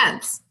that makes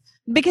sense.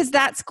 Because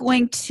that's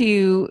going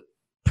to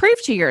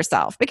prove to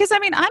yourself. Because I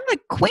mean, I'm the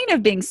queen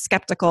of being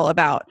skeptical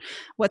about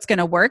what's going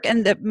to work.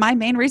 And my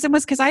main reason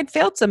was because I'd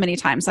failed so many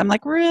times. I'm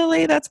like,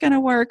 really? That's going to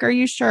work? Are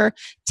you sure?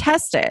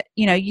 Test it.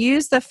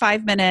 Use the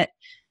 5 minute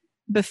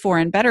before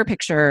and better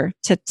picture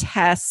to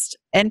test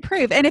and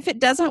prove. And if it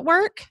doesn't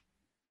work,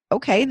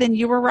 okay, then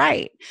you were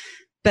right.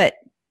 But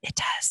it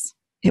does.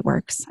 It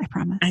works. I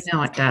promise. I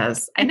know it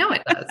does.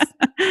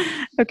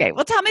 Okay.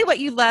 Well, tell me what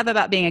you love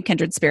about being a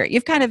kindred spirit.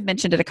 You've kind of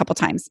mentioned it a couple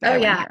times. Oh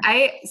yeah.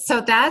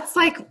 So that's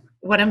like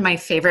one of my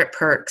favorite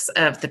perks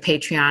of the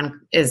Patreon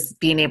is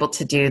being able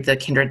to do the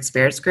Kindred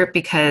Spirits group,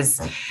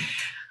 because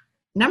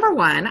number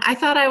one, I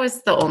thought I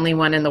was the only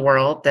one in the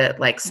world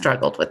that like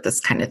struggled with this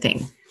kind of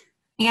thing.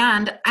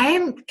 And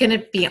I'm going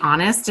to be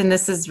honest, and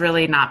this is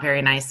really not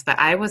very nice, but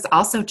I was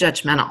also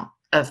judgmental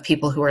of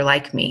people who are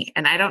like me.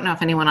 And I don't know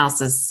if anyone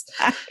else is.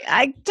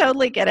 I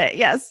totally get it.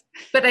 Yes.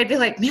 But I'd be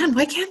like, man,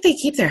 why can't they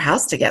keep their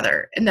house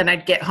together? And then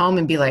I'd get home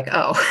and be like,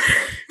 oh,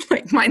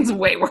 like mine's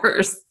way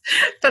worse.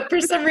 But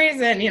for some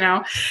reason,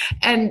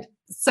 and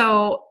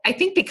so I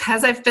think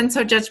because I've been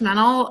so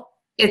judgmental,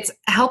 it's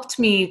helped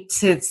me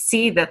to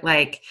see that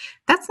like,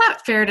 that's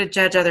not fair to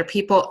judge other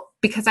people,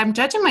 because I'm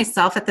judging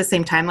myself at the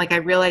same time. Like I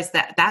realize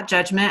that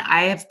judgment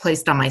I have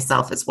placed on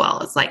myself as well.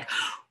 It's like,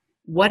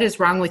 what is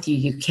wrong with you?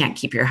 You can't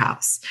keep your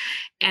house.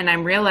 And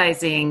I'm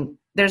realizing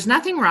there's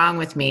nothing wrong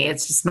with me.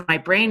 It's just my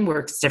brain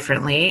works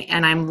differently.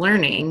 And I'm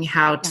learning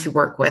how to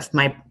work with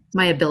my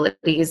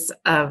abilities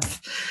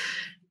of,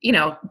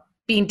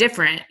 being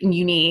different and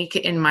unique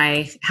in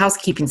my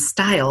housekeeping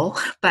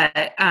style.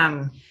 But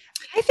I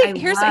think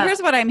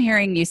here's what I'm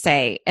hearing you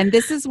say. And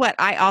this is what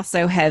I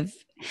also have.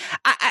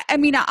 I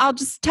mean, I'll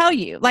just tell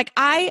you, like,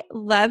 I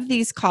love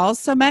these calls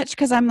so much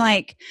because I'm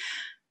like,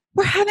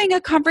 we're having a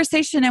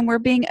conversation and we're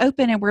being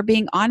open and we're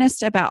being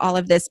honest about all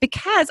of this,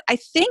 because I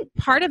think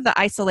part of the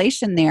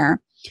isolation there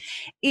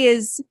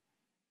is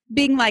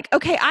being like,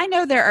 okay, I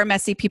know there are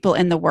messy people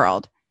in the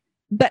world,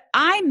 but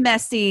I'm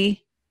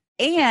messy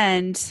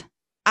and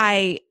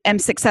I am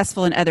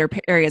successful in other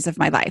areas of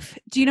my life.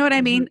 Do you know what I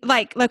mean?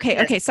 Like,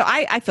 okay. So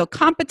I feel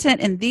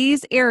competent in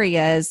these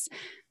areas,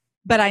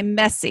 but I'm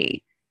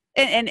messy.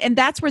 And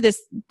that's where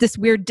this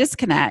weird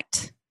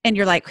disconnect. And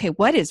you're like, okay,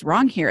 what is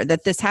wrong here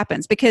that this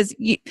happens? Because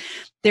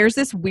there's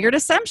this weird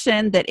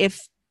assumption that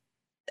if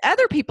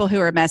other people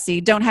who are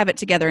messy don't have it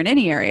together in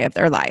any area of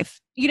their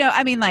life,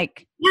 I mean,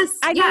 like, yes,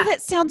 I know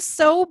that sounds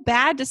so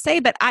bad to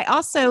say, but I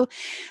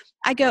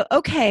go,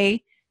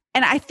 okay.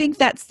 And I think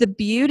that's the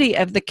beauty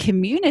of the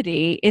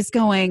community is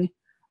going,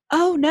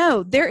 oh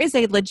no, there is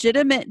a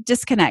legitimate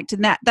disconnect.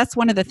 And that's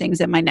one of the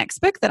things in my next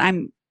book that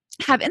I'm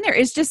have in there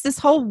is just this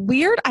whole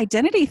weird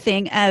identity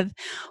thing of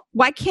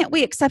why can't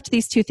we accept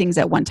these two things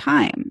at one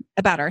time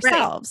about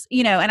ourselves,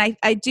 and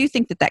I do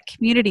think that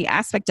community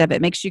aspect of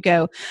it makes you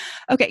go,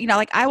 okay,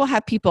 like I will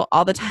have people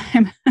all the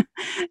time,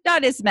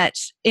 not as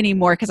much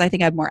anymore because I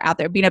think I'm more out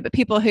there, but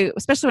people who,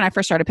 especially when I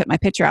first started to put my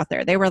picture out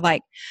there, they were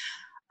like,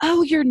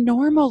 oh, you're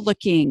normal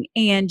looking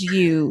and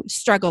you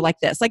struggle like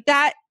this, like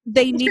that.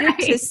 They needed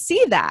to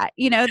see that,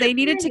 they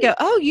needed to go,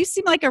 oh, you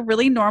seem like a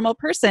really normal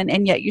person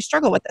and yet you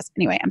struggle with this.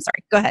 Anyway, I'm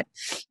sorry. Go ahead.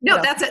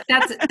 No,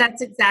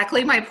 that's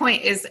exactly my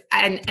point is,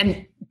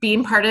 and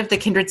being part of the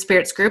Kindred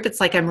Spirits group, it's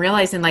like, I'm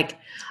realizing like,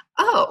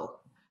 oh,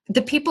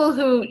 the people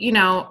who,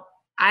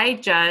 I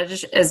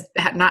judge as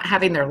not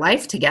having their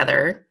life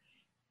together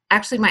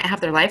actually might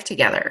have their life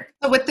together.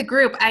 So with the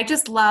group, I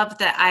just love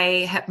that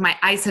my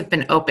eyes have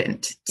been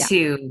opened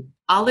to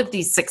all of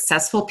these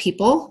successful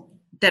people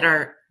that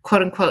are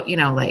quote unquote,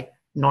 like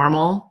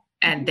normal,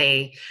 and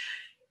they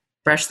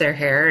brush their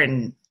hair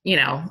and,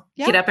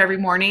 get up every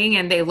morning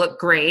and they look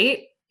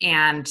great,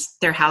 and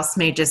their house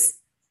may just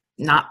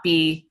not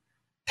be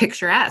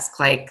picturesque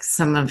like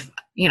some of,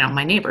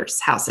 my neighbors'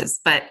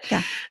 houses. But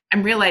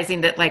I'm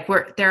realizing that like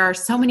there are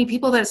so many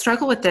people that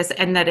struggle with this,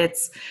 and that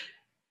it's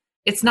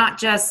not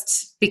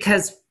just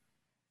because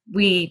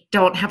we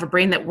don't have a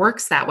brain that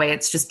works that way.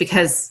 It's just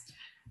because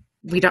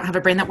we don't have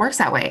a brain that works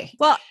that way.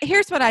 Well,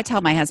 here's what I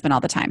tell my husband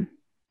all the time.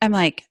 I'm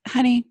like,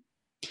 honey,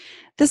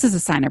 this is a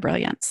sign of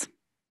brilliance.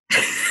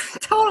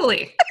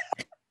 Totally.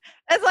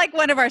 It's like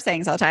one of our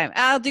sayings all the time.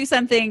 I'll do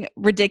something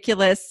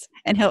ridiculous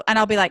and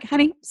I'll be like,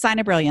 honey, sign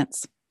of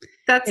brilliance.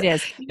 It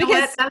is.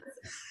 Because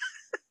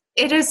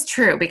it is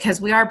true,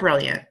 because we are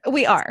brilliant.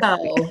 We are.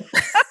 So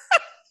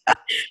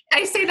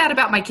I say that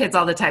about my kids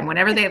all the time.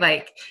 Whenever they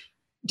like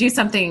do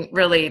something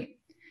really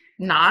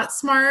not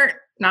smart,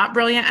 not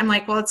brilliant, I'm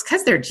like, well, it's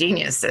because they're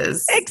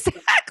geniuses.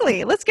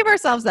 Exactly. Let's give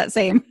ourselves that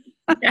same.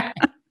 Yeah.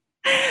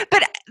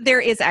 But there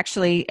is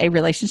actually a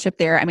relationship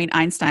there. I mean,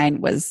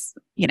 Einstein was,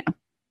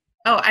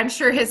 Oh, I'm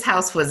sure his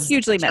house was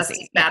hugely just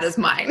messy. as bad as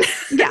mine.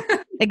 Yeah,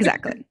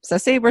 exactly. So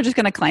see, we're just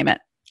going to claim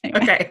it.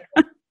 Anyway. Okay.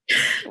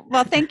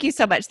 Well, thank you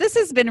so much. This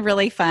has been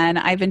really fun.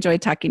 I've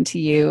enjoyed talking to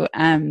you.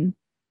 And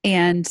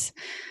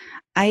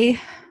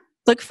I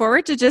look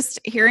forward to just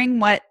hearing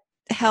what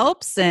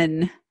helps,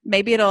 and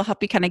maybe it'll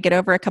help you kind of get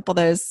over a couple of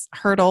those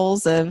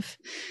hurdles of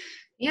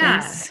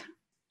things.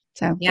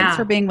 So thanks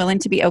for being willing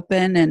to be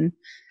open and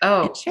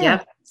share.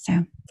 Yep.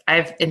 So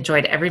I've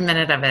enjoyed every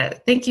minute of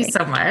it. Thank you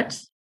so much.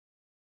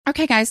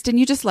 Okay, guys, didn't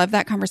you just love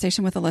that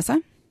conversation with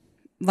Alyssa?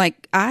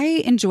 Like,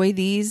 I enjoy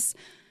these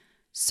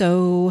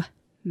so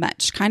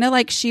much. Kind of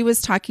like she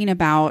was talking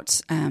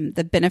about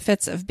the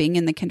benefits of being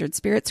in the Kindred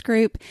Spirits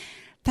group.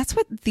 That's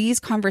what these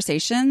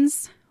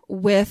conversations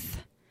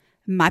with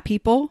my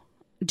people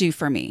do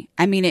for me.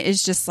 I mean, it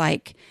is just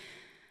like,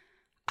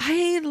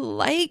 I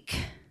like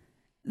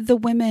the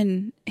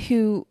women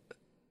who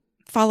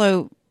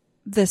follow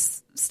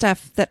this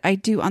stuff that I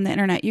do on the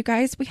internet. You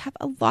guys, we have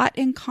a lot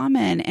in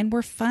common, and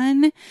we're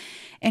fun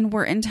and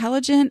we're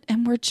intelligent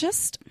and we're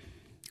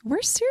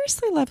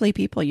seriously lovely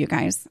people, you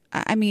guys.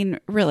 I mean,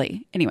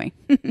 really. Anyway,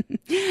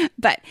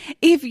 but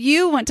if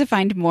you want to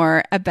find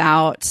more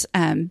about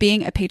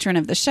being a patron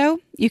of the show,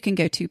 you can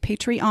go to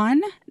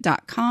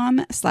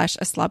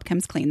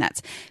patreon.com/aslobcomesclean.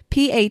 That's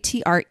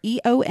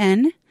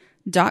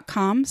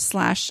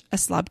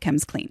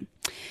patreon.com/aslobcomesclean.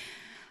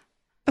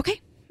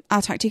 Okay,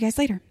 I'll talk to you guys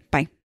later. Bye.